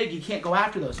is too big. You can't go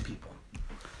after those people.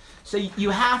 So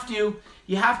you have to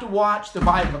watch the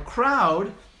vibe of a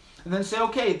crowd and then say,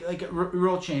 okay, like a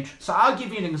real change. So I'll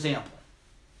give you an example,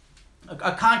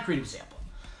 a concrete example.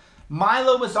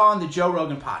 Milo was on the Joe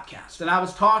Rogan podcast, and I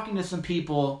was talking to some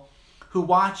people who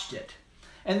watched it.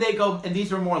 And they go, and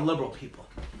these were more liberal people.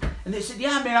 And they said,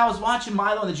 yeah, man, I was watching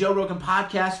Milo on the Joe Rogan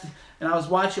podcast, and I was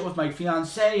watching it with my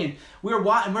fiance, and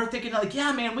we're thinking like,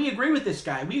 yeah, man, we agree with this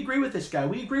guy. We agree with this guy.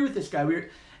 We agree with this guy.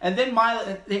 And then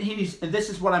Milo, and this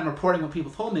is what I'm reporting what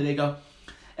people told me. They go,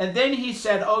 and then he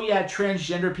said, oh yeah,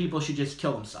 transgender people should just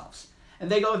kill themselves. And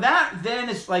they go, that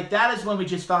is when we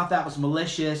just thought that was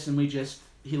malicious, and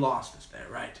he lost us there,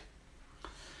 right?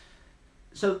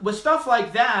 So with stuff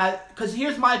like that, because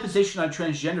here's my position on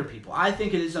transgender people. I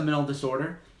think it is a mental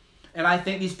disorder, and I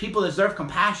think these people deserve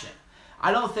compassion.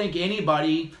 I don't think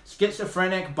anybody,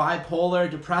 schizophrenic, bipolar,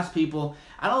 depressed people,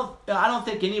 I don't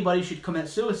think anybody should commit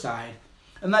suicide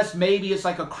unless maybe it's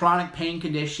like a chronic pain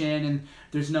condition and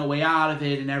there's no way out of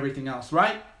it and everything else,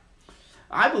 right?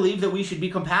 I believe that we should be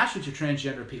compassionate to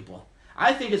transgender people.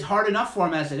 I think it's hard enough for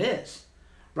them as it is,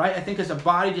 right? I think as a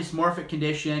body dysmorphic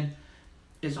condition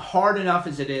is hard enough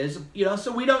as it is,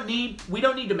 so we don't need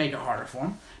to make it harder for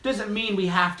them. Doesn't mean we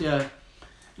have to,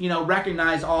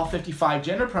 recognize all 55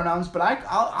 gender pronouns, but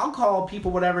I'll call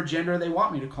people whatever gender they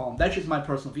want me to call them. That's just my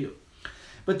personal view.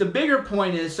 But the bigger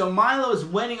point is, so Milo is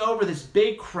winning over this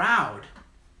big crowd.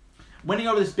 And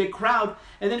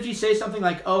then if you say something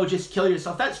like, oh, just kill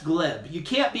yourself, that's glib. You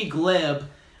can't be glib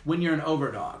when you're an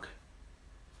overdog.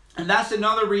 And that's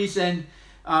another reason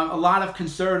a lot of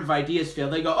conservative ideas fail.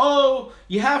 They go, oh,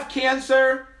 you have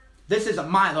cancer. This isn't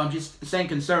Milo. I'm just saying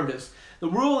conservatives. The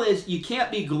rule is you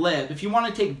can't be glib. If you want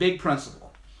to take big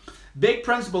principle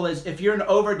is if you're an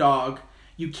overdog,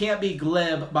 you can't be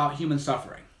glib about human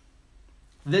suffering.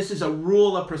 This is a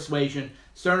rule of persuasion.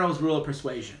 Cerno's rule of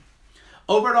persuasion.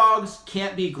 Overdogs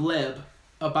can't be glib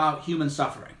about human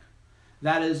suffering.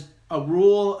 That is a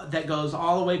rule that goes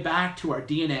all the way back to our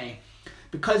DNA.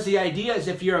 Because the idea is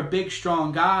if you're a big,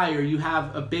 strong guy or you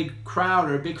have a big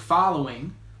crowd or a big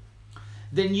following,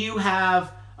 then you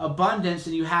have abundance,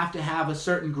 and you have to have a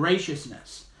certain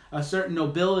graciousness, a certain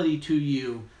nobility to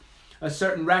you, a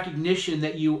certain recognition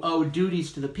that you owe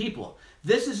duties to the people.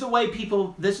 This is the way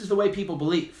people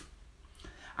believe.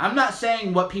 I'm not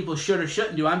saying what people should or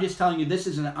shouldn't do. I'm just telling you this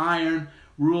is an iron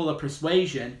rule of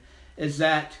persuasion, is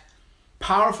that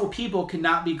powerful people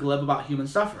cannot be glib about human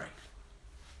suffering.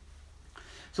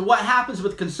 So what happens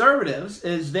with conservatives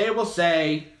is they will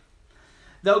say,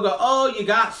 they'll go, oh, you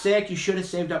got sick, you should have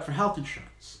saved up for health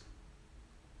insurance.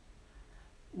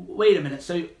 Wait a minute,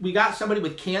 so we got somebody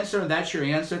with cancer and that's your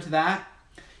answer to that?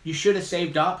 You should have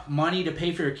saved up money to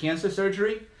pay for your cancer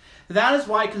surgery? That is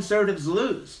why conservatives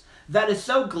lose. That is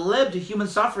so glib to human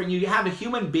suffering. You have a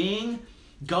human being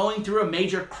going through a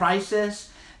major crisis.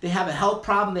 They have a health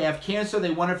problem. They have cancer.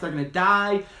 They wonder if they're going to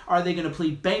die. Are they going to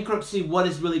plead bankruptcy? What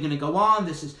is really going to go on?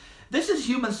 This is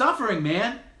human suffering,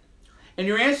 man. And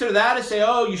your answer to that is say,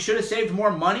 oh, you should have saved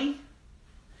more money?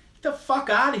 Get the fuck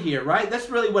out of here, right? That's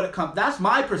really what it comes. That's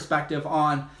my perspective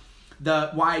on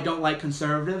why I don't like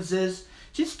conservatives is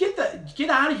just get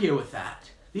out of here with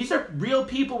that. These are real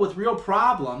people with real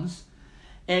problems.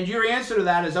 And your answer to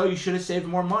that is, oh, you should have saved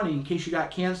more money in case you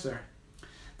got cancer.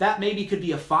 That maybe could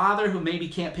be a father who maybe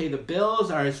can't pay the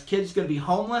bills, or his kid's going to be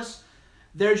homeless.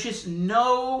 There's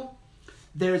no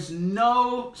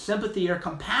sympathy or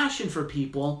compassion for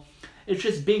people. It's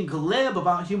just being glib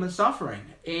about human suffering.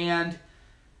 And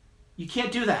you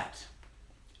can't do that.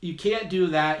 You can't do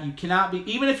that. You cannot be,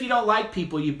 even if you don't like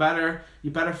people, you better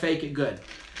fake it good.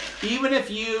 Even if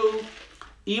you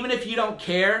don't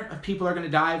care if people are going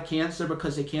to die of cancer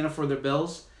because they can't afford their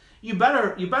bills, you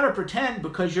better pretend,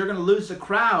 because you're going to lose the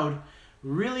crowd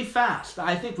really fast.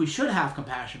 I think we should have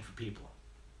compassion for people.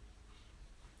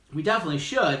 We definitely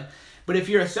should. But if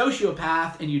you're a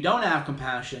sociopath and you don't have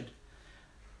compassion,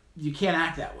 you can't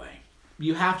act that way.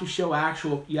 You have to show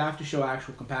actual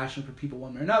compassion for people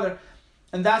one way or another.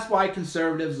 And that's why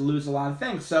conservatives lose a lot of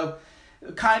things. So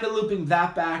kind of looping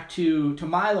that back to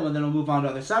Milo, and then we'll move on to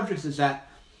other subjects, is that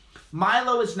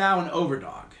Milo is now an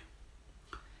overdog.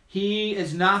 He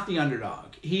is not the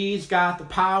underdog. He's got the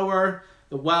power,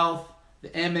 the wealth,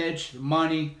 the image, the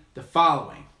money, the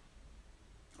following.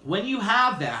 When you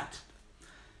have that,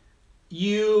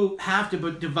 you have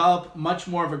to develop much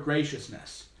more of a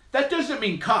graciousness. That doesn't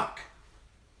mean cuck.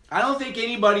 I don't think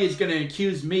anybody is going to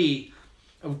accuse me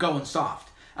of going soft.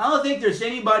 I don't think there's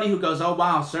anybody who goes, oh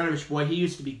wow, Cernovich boy, he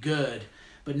used to be good,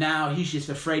 but now he's just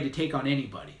afraid to take on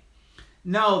anybody.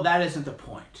 No, that isn't the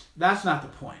point. That's not the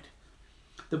point.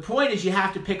 The point is you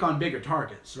have to pick on bigger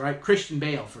targets, right? Christian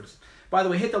Bale, first. By the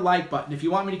way, hit the like button. If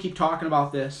you want me to keep talking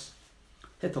about this,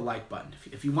 hit the like button.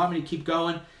 If you want me to keep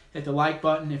going, hit the like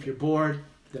button. If you're bored,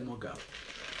 then we'll go.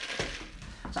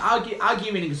 So I'll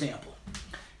give you an example.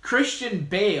 Christian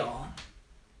Bale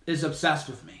is obsessed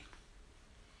with me.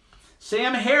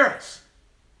 Sam Harris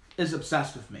is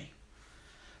obsessed with me.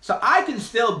 So I can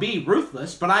still be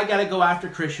ruthless, but I got to go after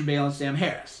Christian Bale and Sam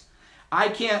Harris. I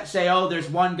can't say, oh, there's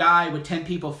one guy with 10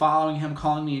 people following him,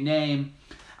 calling me a name.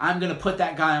 I'm going to put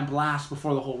that guy on blast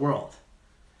before the whole world.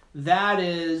 That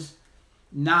is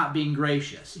not being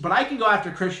gracious. But I can go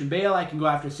after Christian Bale. I can go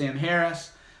after Sam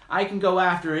Harris. I can go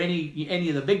after any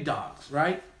of the big dogs,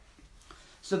 right?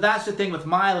 So that's the thing with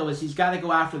Milo, is he's got to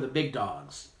go after the big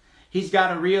dogs. He's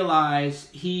got to realize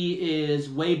he is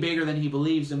way bigger than he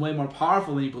believes and way more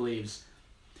powerful than he believes.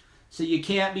 So you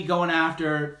can't be going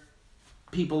after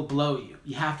people below you.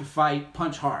 You have to fight,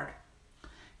 punch hard.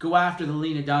 Go after the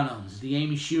Lena Dunhams, the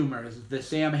Amy Schumers, the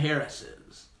Sam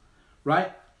Harrises,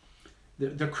 right?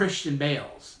 The Christian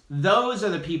Bales. Those are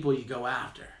the people you go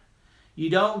after. You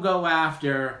don't go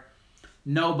after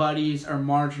nobodies or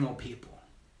marginal people.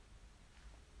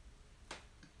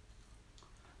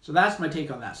 So that's my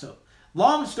take on that. So,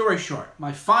 long story short,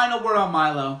 my final word on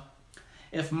Milo.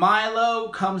 If Milo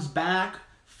comes back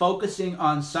focusing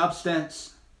on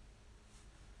substance,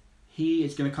 he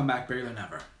is going to come back bigger than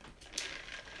ever.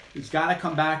 He's got to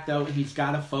come back, though. He's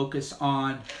got to focus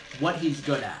on what he's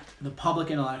good at, the public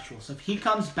intellectual. So if he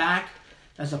comes back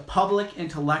as a public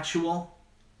intellectual,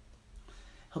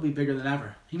 he'll be bigger than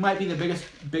ever. He might be the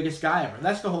biggest guy ever.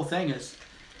 That's the whole thing, is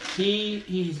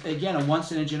he's, again, a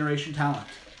once-in-a-generation talent.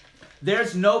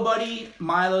 There's nobody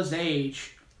Milo's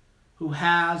age who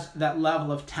has that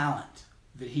level of talent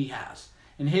that he has.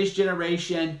 In his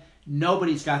generation,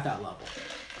 nobody's got that level.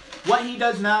 What he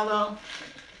does now, though,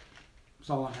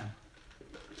 it's all on him.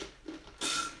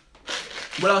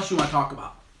 What else you want to talk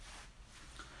about?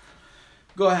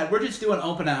 Go ahead. We're just doing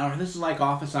open hour. This is like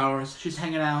office hours. Just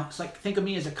hanging out. It's like, think of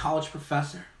me as a college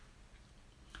professor.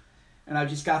 And I've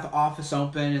just got the office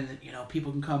open, and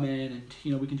people can come in,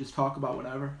 and we can just talk about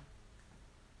whatever.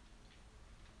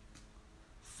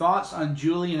 Thoughts on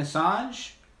Julian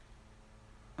Assange?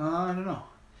 I don't know.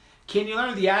 Can you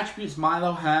learn the attributes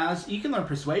Milo has? You can learn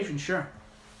persuasion, sure.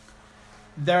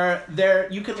 You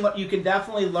can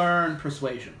definitely learn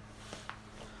persuasion.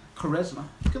 Charisma.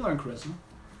 You can learn charisma.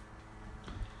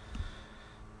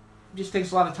 It just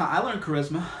takes a lot of time. I learned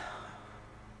charisma.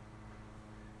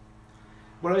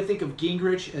 What do I think of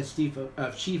Gingrich as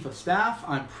chief of staff?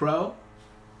 I'm pro.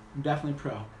 I'm definitely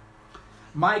pro.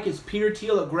 Mike, is Peter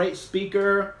Thiel a great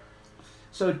speaker?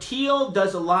 So Thiel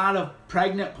does a lot of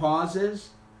pregnant pauses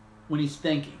when he's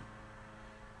thinking.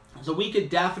 So we could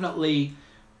definitely,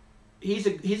 he's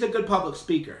a good public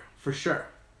speaker for sure.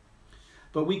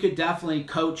 But we could definitely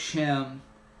coach him,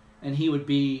 and he would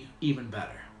be even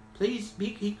better. Please,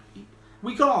 we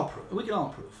could all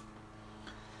improve.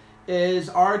 Is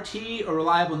RT a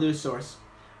reliable news source?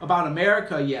 About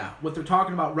America, yeah. What they're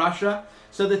talking about Russia.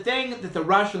 So the thing that the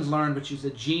Russians learned, which is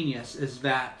a genius, is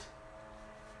that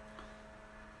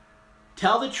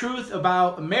tell the truth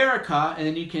about America, and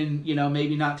then you can,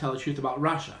 maybe not tell the truth about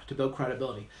Russia to build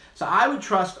credibility. So I would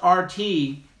trust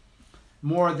RT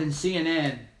more than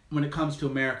CNN when it comes to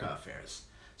America affairs.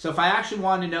 So if I actually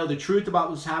wanted to know the truth about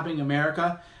what's happening in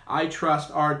America, I trust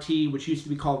RT, which used to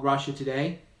be called Russia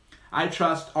Today. I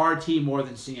trust RT more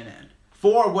than CNN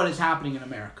for what is happening in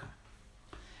America.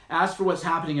 As for what's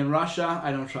happening in Russia,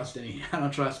 I don't trust any. I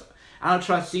don't trust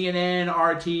CNN,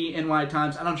 RT, NY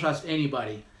Times. I don't trust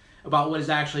anybody about what is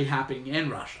actually happening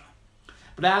in Russia.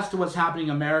 But as to what's happening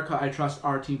in America, I trust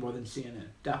RT more than CNN,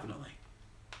 definitely.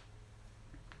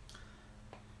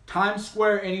 Times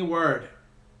Square, any word?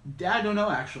 I don't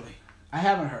know, actually. I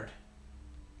haven't heard.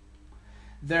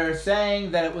 They're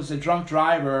saying that it was a drunk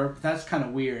driver. That's kind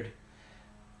of weird.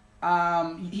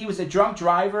 He was a drunk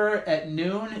driver at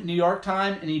noon, New York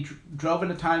time, and he drove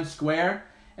into Times Square.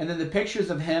 And then the pictures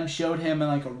of him showed him in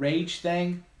like a rage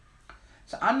thing.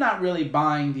 So I'm not really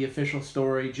buying the official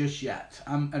story just yet.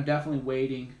 I'm definitely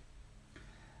waiting.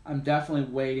 I'm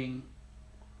definitely waiting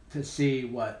to see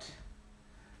what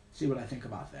I think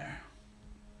about there.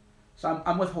 So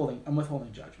I'm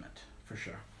withholding judgment for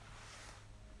sure.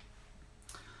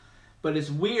 But it's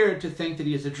weird to think that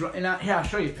he is a drunk. And here, I'll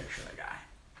show you a picture of the guy.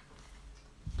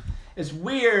 It's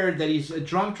weird that he's a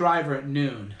drunk driver at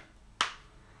noon.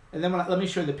 And then let me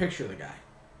show you the picture of the guy.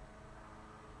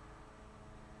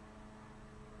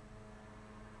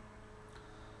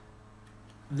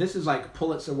 This is like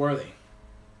Pulitzer worthy.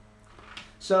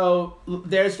 So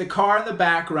there's the car in the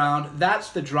background.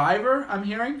 That's the driver, I'm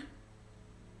hearing.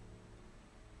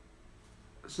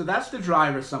 So that's the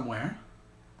driver somewhere.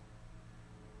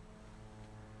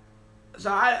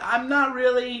 So I'm not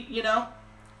really,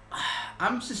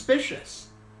 I'm suspicious.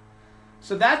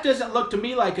 So that doesn't look to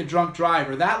me like a drunk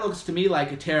driver. That looks to me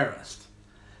like a terrorist.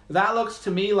 That looks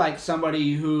to me like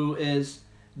somebody who is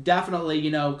definitely,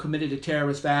 committed a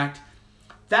terrorist act.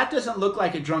 That doesn't look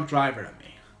like a drunk driver to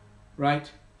me,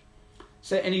 right?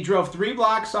 So, and he drove 3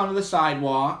 blocks onto the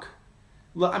sidewalk.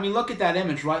 Look at that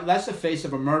image, right? That's the face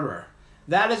of a murderer.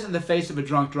 That isn't the face of a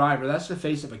drunk driver. That's the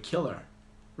face of a killer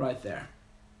right there.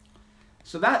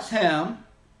 So that's him.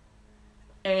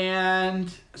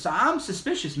 And so I'm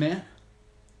suspicious, man.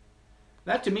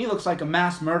 That to me looks like a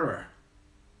mass murderer.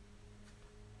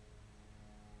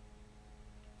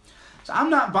 So I'm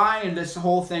not buying this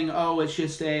whole thing, oh, it's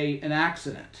just an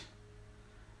accident.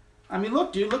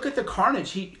 Look, dude, look at the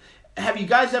carnage. Have you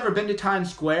guys ever been to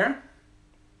Times Square?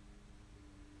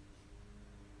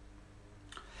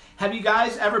 Have you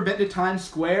guys ever been to Times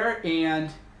Square and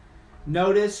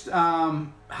noticed how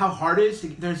hard it is?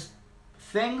 There's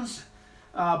things,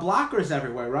 blockers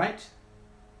everywhere, right?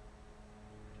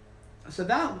 So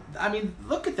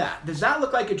look at that. Does that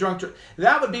look like a drunk driver?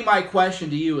 That would be my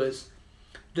question to you is,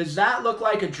 does that look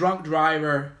like a drunk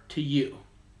driver to you?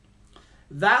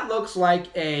 That looks like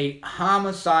a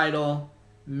homicidal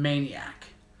maniac.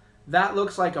 That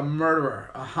looks like a murderer,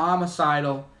 a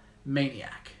homicidal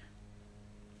maniac.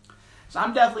 So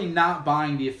I'm definitely not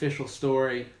buying the official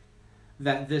story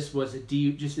that this was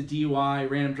just a DUI,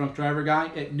 random drunk driver guy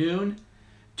at noon.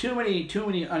 Too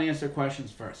many unanswered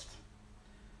questions first.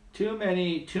 Too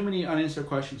many unanswered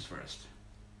questions first.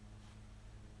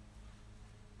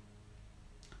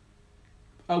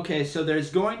 Okay, so there's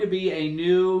going to be a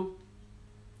new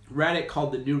Reddit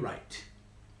called The New Right.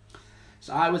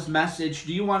 So I was messaged,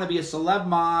 do you want to be a celeb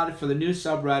mod for the new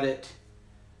subreddit?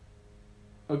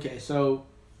 Okay, so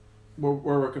we're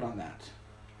working on that.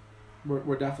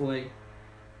 We're definitely...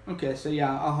 Okay, so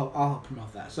yeah, I'll help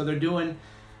promote that. So they're doing,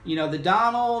 the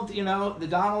Donald, the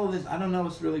Donald is, I don't know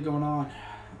what's really going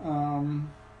on.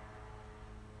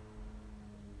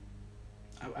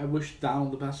 I wish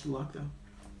Donald the best of luck, though.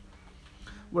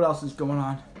 What else is going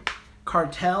on?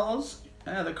 Cartels.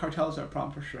 The cartels are a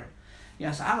problem for sure.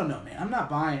 Yes, I don't know, man. I'm not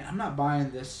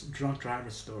buying this drunk driver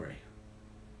story.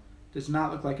 Does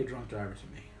not look like a drunk driver to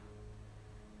me.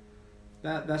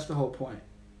 That's the whole point.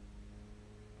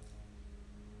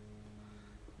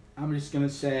 I'm just gonna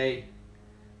say,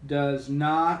 does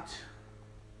not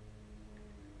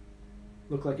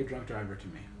look like a drunk driver to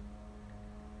me.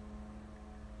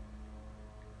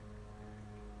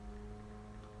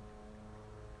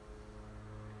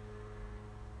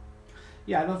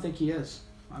 Yeah, I don't think he is.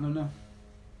 I don't know.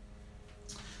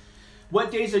 What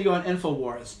days are you on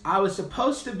InfoWars? I was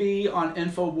supposed to be on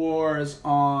InfoWars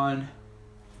on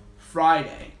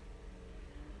Friday.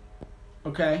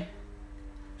 Okay?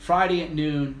 Friday at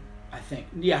noon, I think.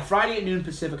 Yeah, Friday at noon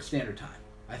Pacific Standard Time,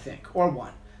 I think. Or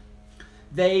 1.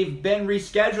 They've been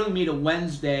rescheduling me to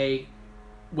Wednesday,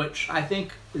 which I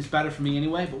think is better for me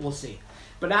anyway, but we'll see.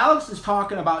 But Alex is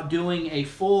talking about doing a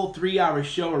full 3-hour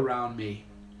show around me.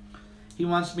 He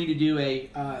wants me to do a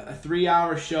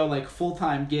 3-hour show, like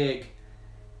full-time gig.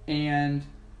 And,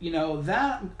 you know,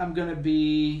 that I'm going to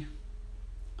be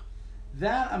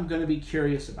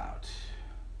curious about.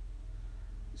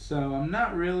 So I'm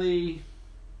not really...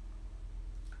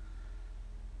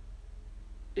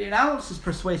 And Alex is a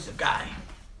persuasive guy.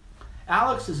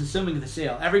 Alex is assuming the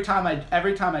sale. Every time I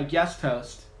guest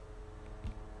host,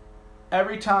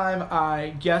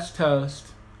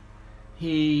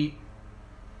 he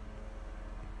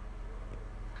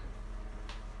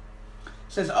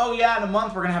says, oh yeah, in a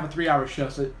month we're going to have a 3-hour show.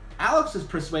 So Alex is a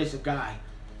persuasive guy.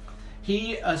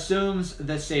 He assumes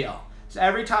the sale. So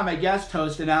every time I guest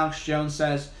host and Alex Jones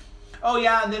says, oh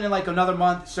yeah, and then in like another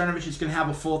month, Cernovich is going to have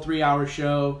a full 3-hour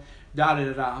show,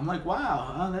 da-da-da-da. I'm like,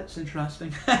 wow, oh, that's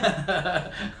interesting. I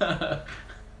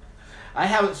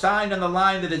haven't signed on the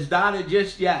line that is dotted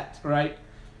just yet, right?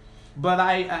 But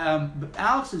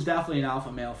Alex is definitely an alpha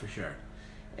male for sure.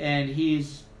 And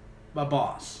he's a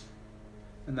boss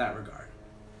in that regard.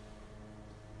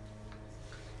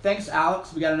 Thanks,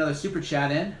 Alex. We got another super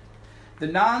chat in. The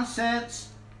nonsense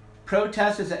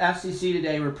protests at FCC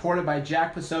today, reported by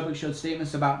Jack Posobiec, showed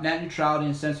statements about net neutrality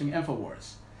and censoring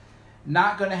InfoWars.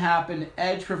 Not going to happen.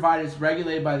 Edge providers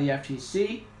regulated by the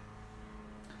FTC.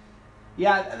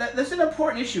 Yeah, that's an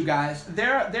important issue, guys.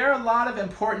 There are a lot of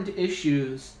important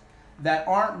issues that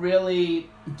aren't really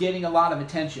getting a lot of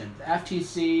attention. The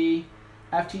FTC,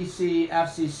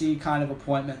 FCC kind of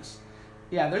appointments.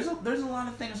 Yeah, there's a lot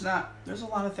of things not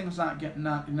getting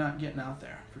out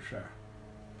there for sure.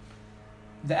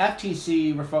 The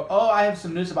FTC I have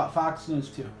some news about Fox News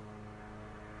too.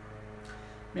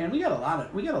 Man, we got a lot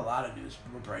of news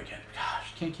we're breaking.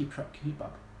 Gosh, can't keep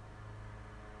up.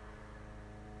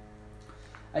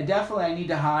 I need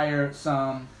to hire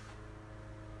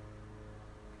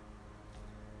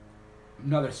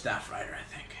another staff writer, I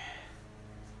think.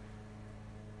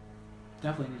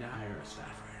 Definitely need to hire a staff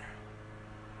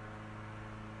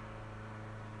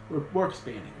writer. We're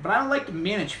expanding. But I don't like to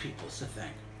manage people, is the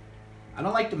thing. I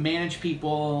don't like to manage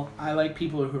people. I like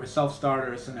people who are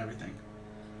self-starters and everything.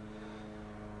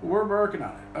 We're working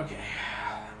on it.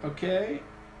 Okay.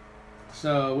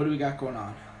 So, what do we got going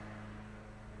on?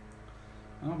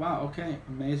 Oh, wow. Okay.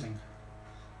 Amazing.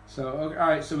 So, okay, all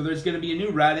right. So, there's going to be a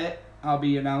new Reddit. I'll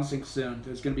be announcing soon.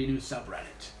 There's going to be a new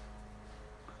subreddit.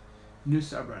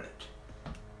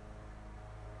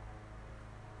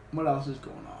 What else is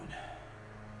going on?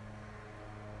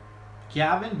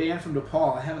 Gavin banned from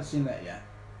DePaul. I haven't seen that yet.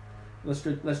 Let's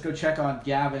go check on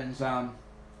Gavin's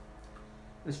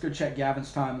let's go check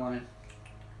Gavin's timeline.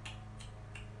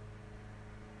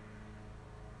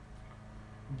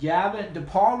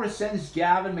 DePaul rescinds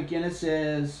Gavin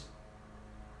McInnes's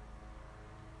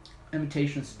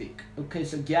invitation to speak. Okay,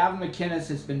 so Gavin McInnes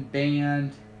has been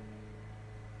banned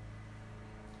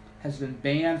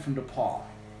from DePaul.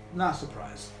 Not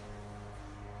surprised.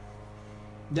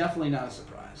 Definitely not a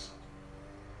surprise.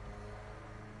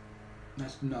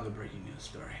 That's another breaking news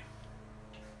story.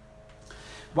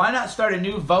 Why not start a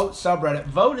new Vote subreddit?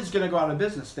 Vote is going to go out of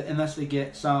business unless they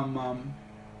get some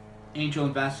angel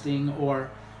investing or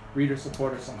reader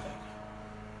support or something.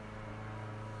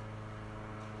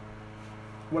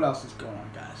 What else is going on,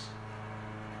 guys?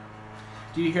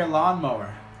 Do you hear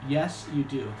lawnmower? Yes, you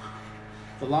do.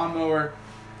 The lawnmower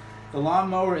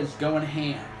is going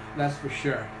ham. That's for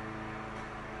sure.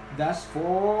 That's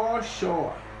for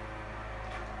sure.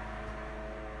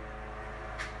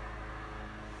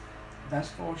 That's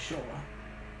for sure.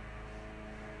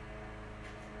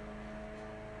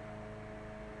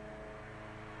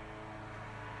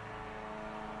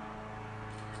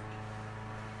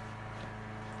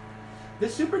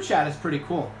 This super chat is pretty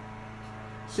cool.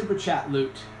 Super chat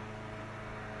loot.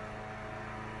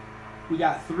 We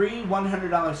got 3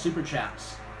 $100 super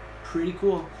chats. Pretty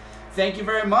cool. Thank you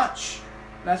very much.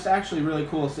 That's actually really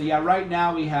cool. So yeah, right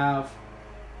now we have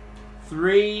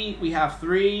three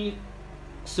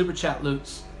super chat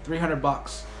loots,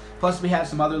 $300. Plus we had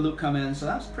some other loot come in, so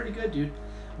that's pretty good, dude.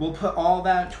 We'll put all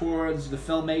that towards the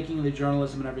filmmaking, the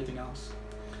journalism, and everything else.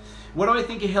 What do I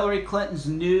think of Hillary Clinton's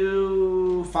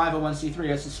new 501c3?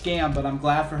 It's a scam, but I'm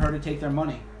glad for her to take their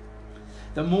money.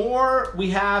 The more we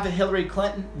have a Hillary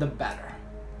Clinton, the better.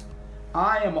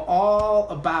 I am all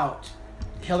about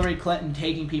Hillary Clinton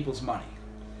taking people's money.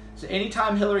 So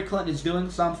anytime Hillary Clinton is doing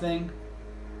something,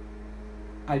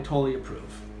 I totally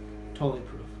approve. Totally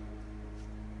approve.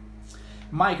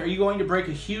 Mike, are you going to break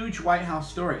a huge White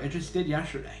House story? I just did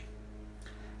yesterday.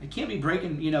 I can't be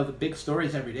breaking, you know, the big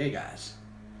stories every day, guys.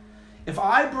 If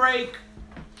I break,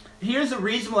 here's a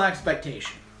reasonable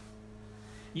expectation.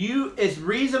 It's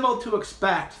reasonable to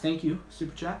expect, thank you,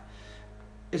 Super Chat.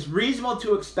 It's reasonable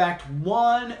to expect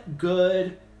one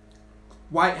good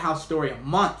White House story a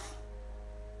month.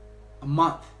 A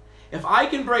month. If I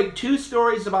can break 2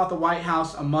 stories about the White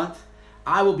House a month,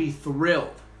 I will be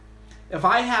thrilled. If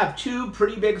I have 2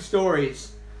 pretty big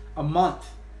stories a month,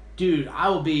 dude, I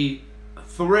will be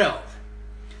thrilled.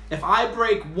 If I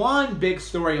break 1 big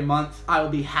story a month, I will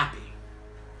be happy.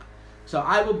 So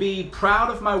I will be proud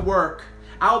of my work.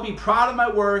 I will be proud of my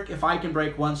work if I can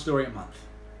break 1 story a month.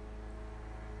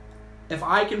 If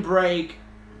I can break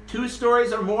 2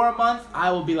 stories or more a month,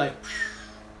 I will be like,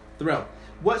 thrilled.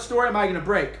 What story am I going to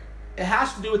break? It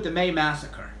has to do with the May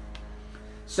Massacre.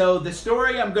 So the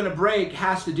story I'm going to break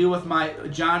has to do with my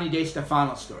Johnny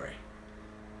DeStefano story.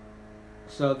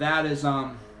 So that is,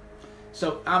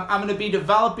 so I'm going to be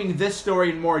developing this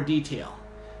story in more detail.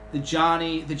 The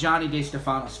Johnny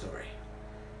DeStefano story.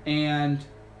 And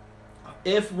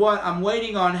if what I'm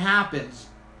waiting on happens,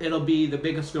 it'll be the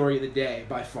biggest story of the day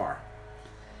by far.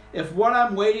 If what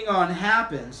I'm waiting on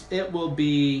happens, it will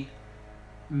be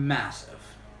massive.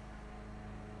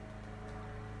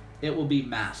 It will be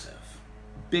massive.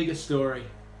 Biggest story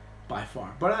by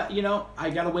far. But, you know, I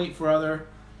got to wait for other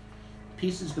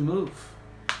pieces to move.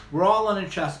 We're all on a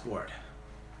chessboard.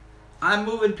 I'm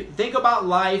moving. Think about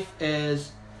life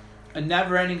as a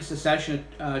never-ending succession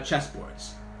of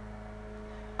chessboards.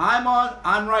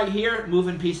 I'm right here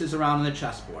moving pieces around on the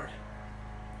chessboard.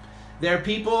 There are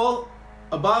people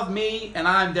above me, and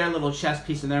I'm their little chess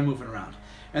piece, and they're moving around.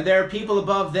 And there are people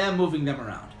above them moving them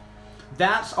around.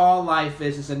 That's all life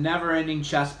is. It's a never-ending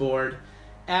chessboard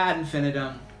ad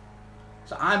infinitum.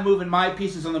 So I'm moving my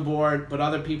pieces on the board, but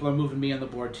other people are moving me on the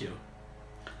board too.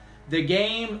 The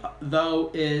game,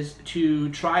 though, is to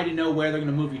try to know where they're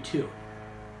going to move you to.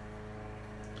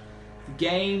 The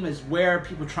game is where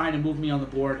people are trying to move me on the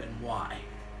board and why.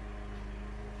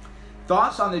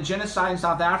 Thoughts on the genocide in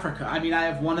South Africa? I mean, I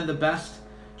have one of the best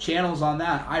channels on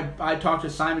that. I talked to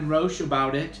Simon Roche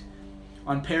about it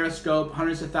on Periscope.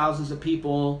 Hundreds of thousands of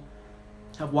people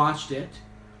have watched it.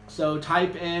 So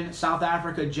type in South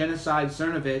Africa genocide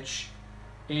Cernovich,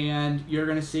 and you're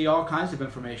going to see all kinds of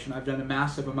information. I've done a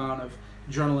massive amount of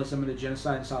journalism into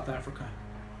genocide in South Africa.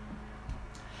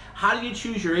 How do you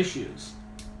choose your issues?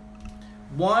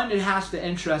 1, it has to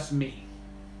interest me.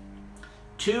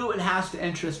 2, it has to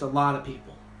interest a lot of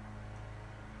people.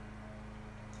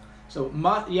 So,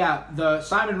 yeah, the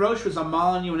Simon Roche was on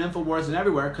Molyneux and InfoWars and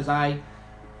everywhere because I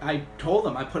told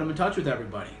them, I put him in touch with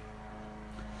everybody.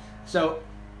 So,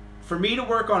 for me to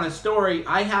work on a story,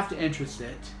 I have to interest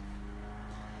it.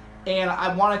 And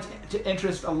I want it to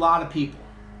interest a lot of people.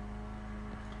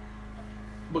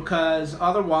 Because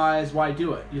otherwise, why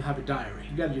do it? You have a diary.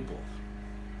 You gotta do both.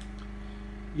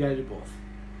 You gotta do both.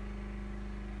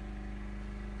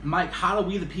 Mike, how do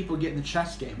we the people get in the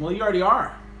chess game? Well, you already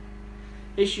are.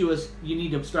 Issue is you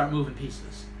need to start moving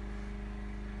pieces.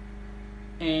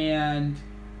 And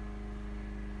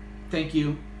thank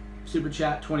you. Super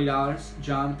chat, $20.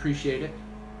 John, appreciate it.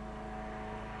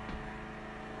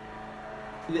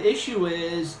 The issue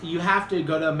is you have to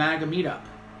go to MAGA Meetup.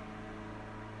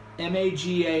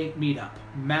 M-A-G-A Meetup.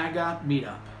 MAGA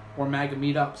Meetup. Or MAGA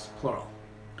Meetups, plural.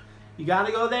 You got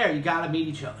to go there. You got to meet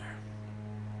each other.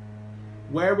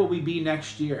 Where will we be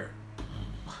next year?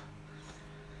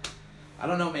 I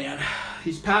don't know, man.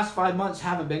 These past 5 months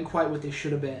haven't been quite what they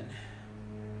should have been.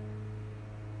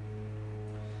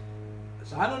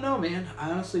 So I don't know, man. I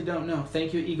honestly don't know.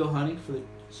 Thank you, Eagle Hunting, for the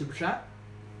super chat.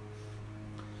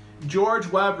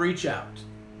 George Webb, reach out.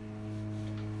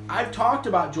 I've talked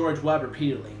about George Webb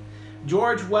repeatedly.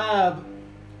 George Webb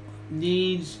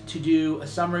needs to do a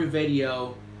summary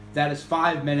video that is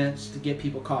 5 minutes to get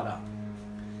people caught up.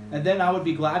 And then I would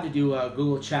be glad to do a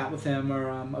Google chat with him or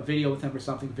a video with him or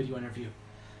something, video interview.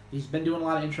 He's been doing a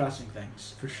lot of interesting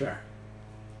things, for sure.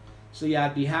 So yeah,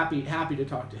 I'd be happy to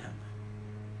talk to him.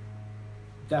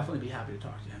 Definitely be happy to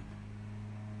talk to him.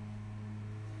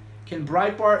 Can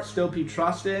Breitbart still be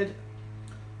trusted?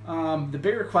 The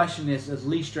bigger question is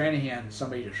Lee Stranahan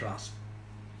somebody to trust?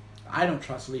 I don't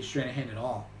trust Lee Stranahan at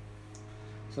all.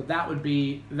 So that would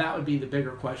be the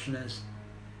bigger question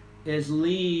is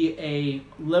Lee a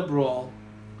liberal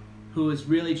who is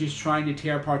really just trying to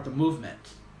tear apart the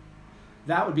movement?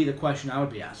 That would be the question I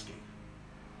would be asking.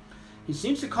 He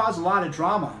seems to cause a lot of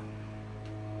drama,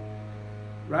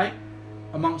 right?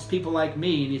 Amongst people like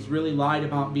me, and he's really lied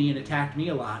about me and attacked me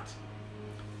a lot.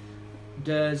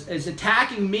 Is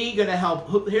attacking me going to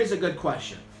help? Here's a good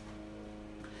question.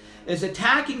 Is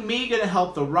attacking me going to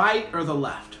help the right or the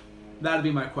left? That would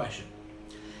be my question.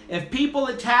 If people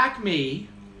attack me,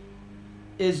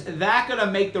 is that going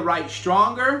to make the right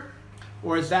stronger,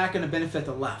 or is that going to benefit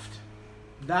the left?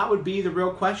 That would be the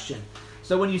real question.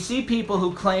 So when you see people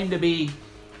who claim to be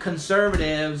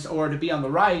conservatives or to be on the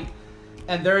right,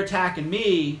 and they're attacking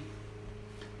me,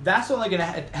 that's only going to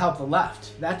help the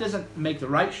left. That doesn't make the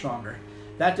right stronger.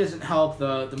 That doesn't help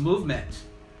the movement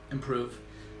improve.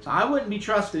 So I wouldn't be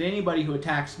trusting anybody who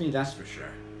attacks me, that's for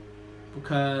sure.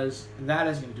 Because that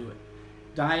isn't going to do it.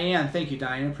 Diane, thank you,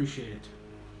 Diane. Appreciate it.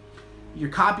 Your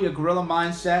copy of Gorilla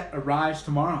Mindset arrives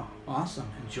tomorrow. Awesome.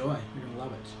 Enjoy. You're going to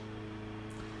love it.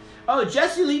 Oh,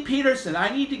 Jesse Lee Peterson. I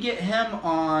need to get him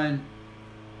on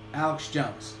Alex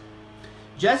Jones.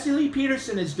 Jesse Lee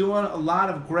Peterson is doing a lot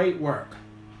of great work.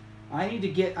 I need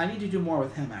to do more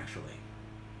with him, actually.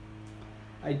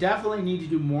 I definitely need to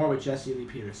do more with Jesse Lee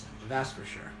Peterson. That's for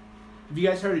sure. Have you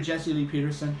guys heard of Jesse Lee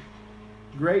Peterson?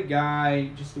 Great guy,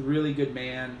 just a really good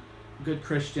man, good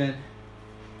Christian,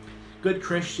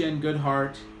 good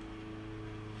heart.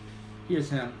 Here's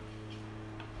him.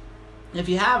 If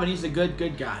you haven't, he's a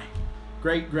good guy.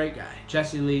 Great guy,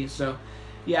 Jesse Lee. So,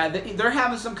 yeah, they're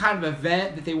having some kind of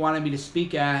event that they wanted me to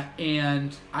speak at,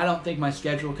 and I don't think my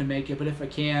schedule can make it, but if I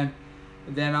can,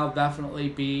 then I'll definitely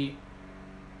be...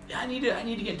 I need to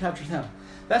get in touch with him.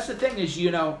 That's the thing is,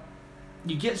 you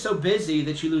get so busy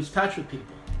that you lose touch with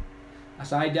people.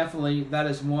 So that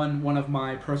is one of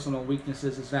my personal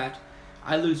weaknesses, is that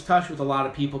I lose touch with a lot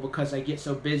of people because I get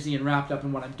so busy and wrapped up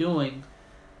in what I'm doing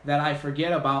that I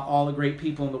forget about all the great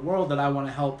people in the world that I want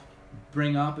to help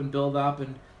bring up and build up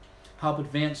and help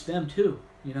advance them too.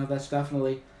 That's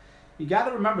definitely, you got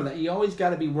to remember that you always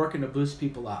got to be working to boost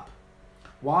people up.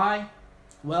 Why?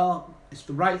 Well, it's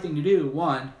the right thing to do,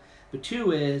 one. But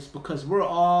two is because we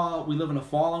live in a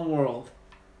fallen world.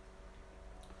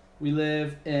 We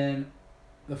live in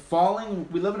a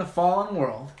fallen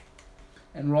world,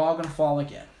 and we're all going to fall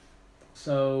again.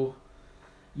 So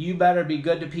you better be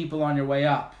good to people on your way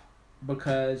up,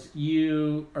 because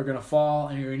you are going to fall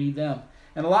and you're going to need them.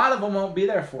 And a lot of them won't be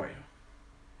there for you.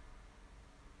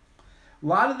 A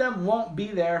lot of them won't be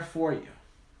there for you,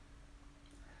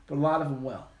 but a lot of them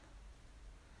will.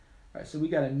 All right, so we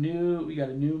got a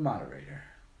new moderator.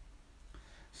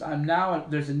 So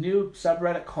there's a new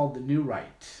subreddit called The New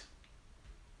Right.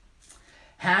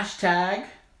 /,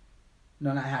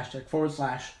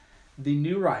 The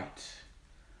New Right.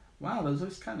 Wow, those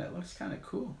looks kind of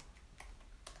cool.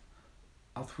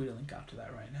 I'll tweet a link out to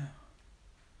that right now.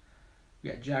 We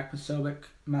got Jack Pasovic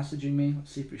messaging me.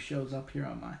 Let's see if he shows up here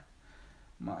on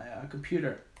my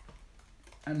computer.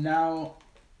 And now,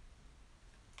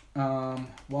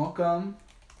 welcome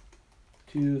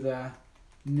to the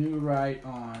New Right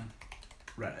on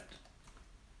Reddit.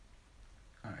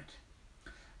 All right.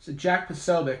 So Jack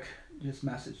Pasovic just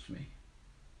messaged me.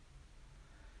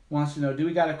 Wants to know, do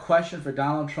we got a question for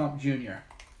Donald Trump Jr.?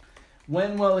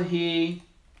 When will he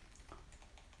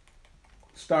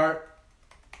start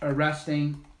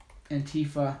arresting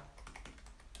Antifa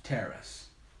terrorists?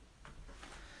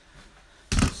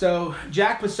 So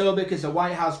Jack Pasovic is a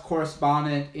White House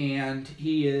correspondent, and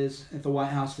he is at the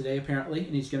White House today apparently,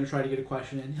 and he's going to try to get a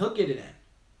question in. He'll get it in.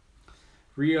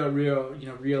 Real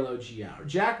OG hour.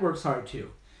 Jack works hard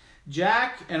too.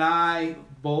 Jack and I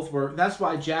both work. That's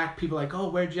why people are like, oh,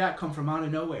 where'd Jack come from out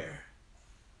of nowhere?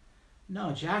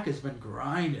 No, Jack has been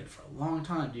grinding for a long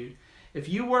time, dude. If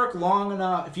you work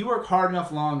hard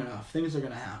enough long enough, things are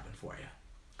going to happen for you.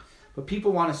 But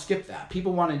people want to skip that.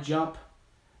 People want to jump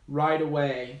right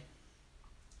away.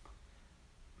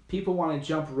 People want to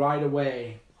jump right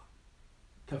away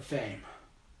to fame.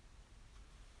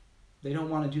 They don't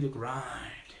want to do the grind.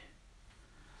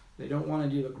 They don't want to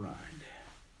do the grind.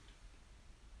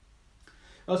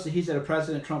 Oh, so he's at a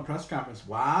President Trump press conference.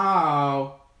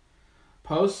 Wow.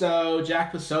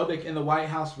 Jack Posobiec in the White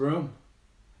House room.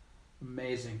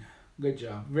 Amazing. Good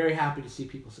job. Very happy to see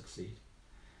people succeed.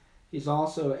 He's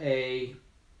also a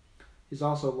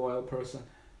loyal person.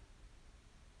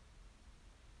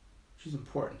 Which is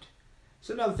important. It's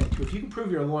another thing too. If you can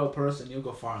prove you're a loyal person, you'll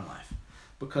go far in life.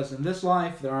 Because in this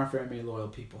life, there aren't very many loyal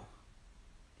people.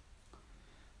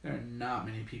 There are not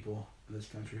many people in this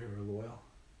country who are loyal.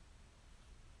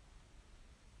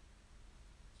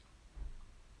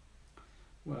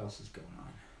 What else is going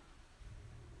on?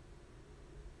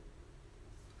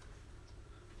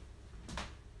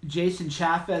 Jason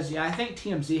Chaffez, yeah, I think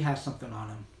TMZ has something on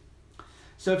him.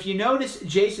 So if you notice,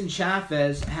 Jason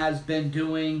Chaffez has been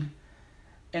doing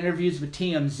interviews with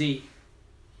TMZ.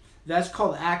 That's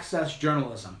called access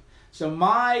journalism. So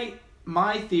my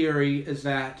theory is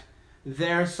that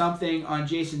there's something on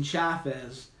Jason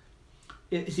Chaffez.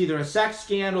 It's either a sex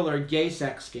scandal or a gay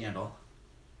sex scandal.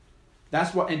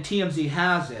 That's what, and TMZ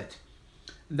has it.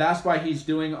 That's why he's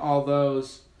doing all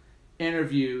those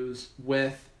interviews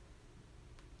with.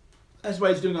 That's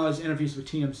why he's doing all those interviews with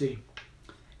TMZ.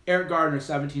 Eric Gardner,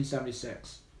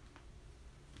 1776.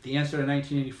 The answer to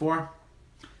 1984,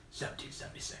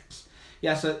 1776.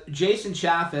 Yeah, so Jason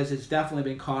Chaffez has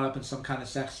definitely been caught up in some kind of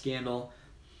sex scandal.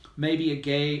 Maybe a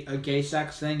gay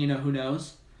sex thing, who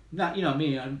knows? Not,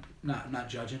 me, I'm not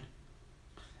judging.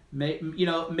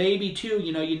 Maybe too,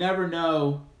 you never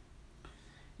know.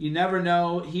 You never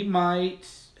know, he might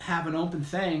have an open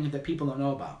thing that people don't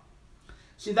know about.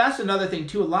 See, that's another thing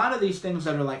too. A lot of these things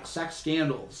that are like sex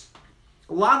scandals,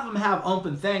 a lot of them have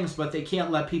open things, but they can't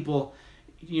let people,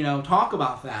 talk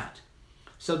about that.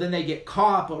 So then they get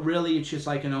caught, but really it's just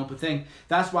like an open thing.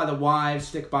 That's why the wives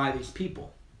stick by these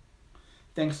people.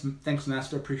 Thanks,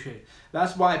 Nestor. Appreciate it.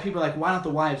 That's why people are like, why don't the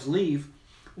wives leave?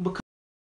 Well,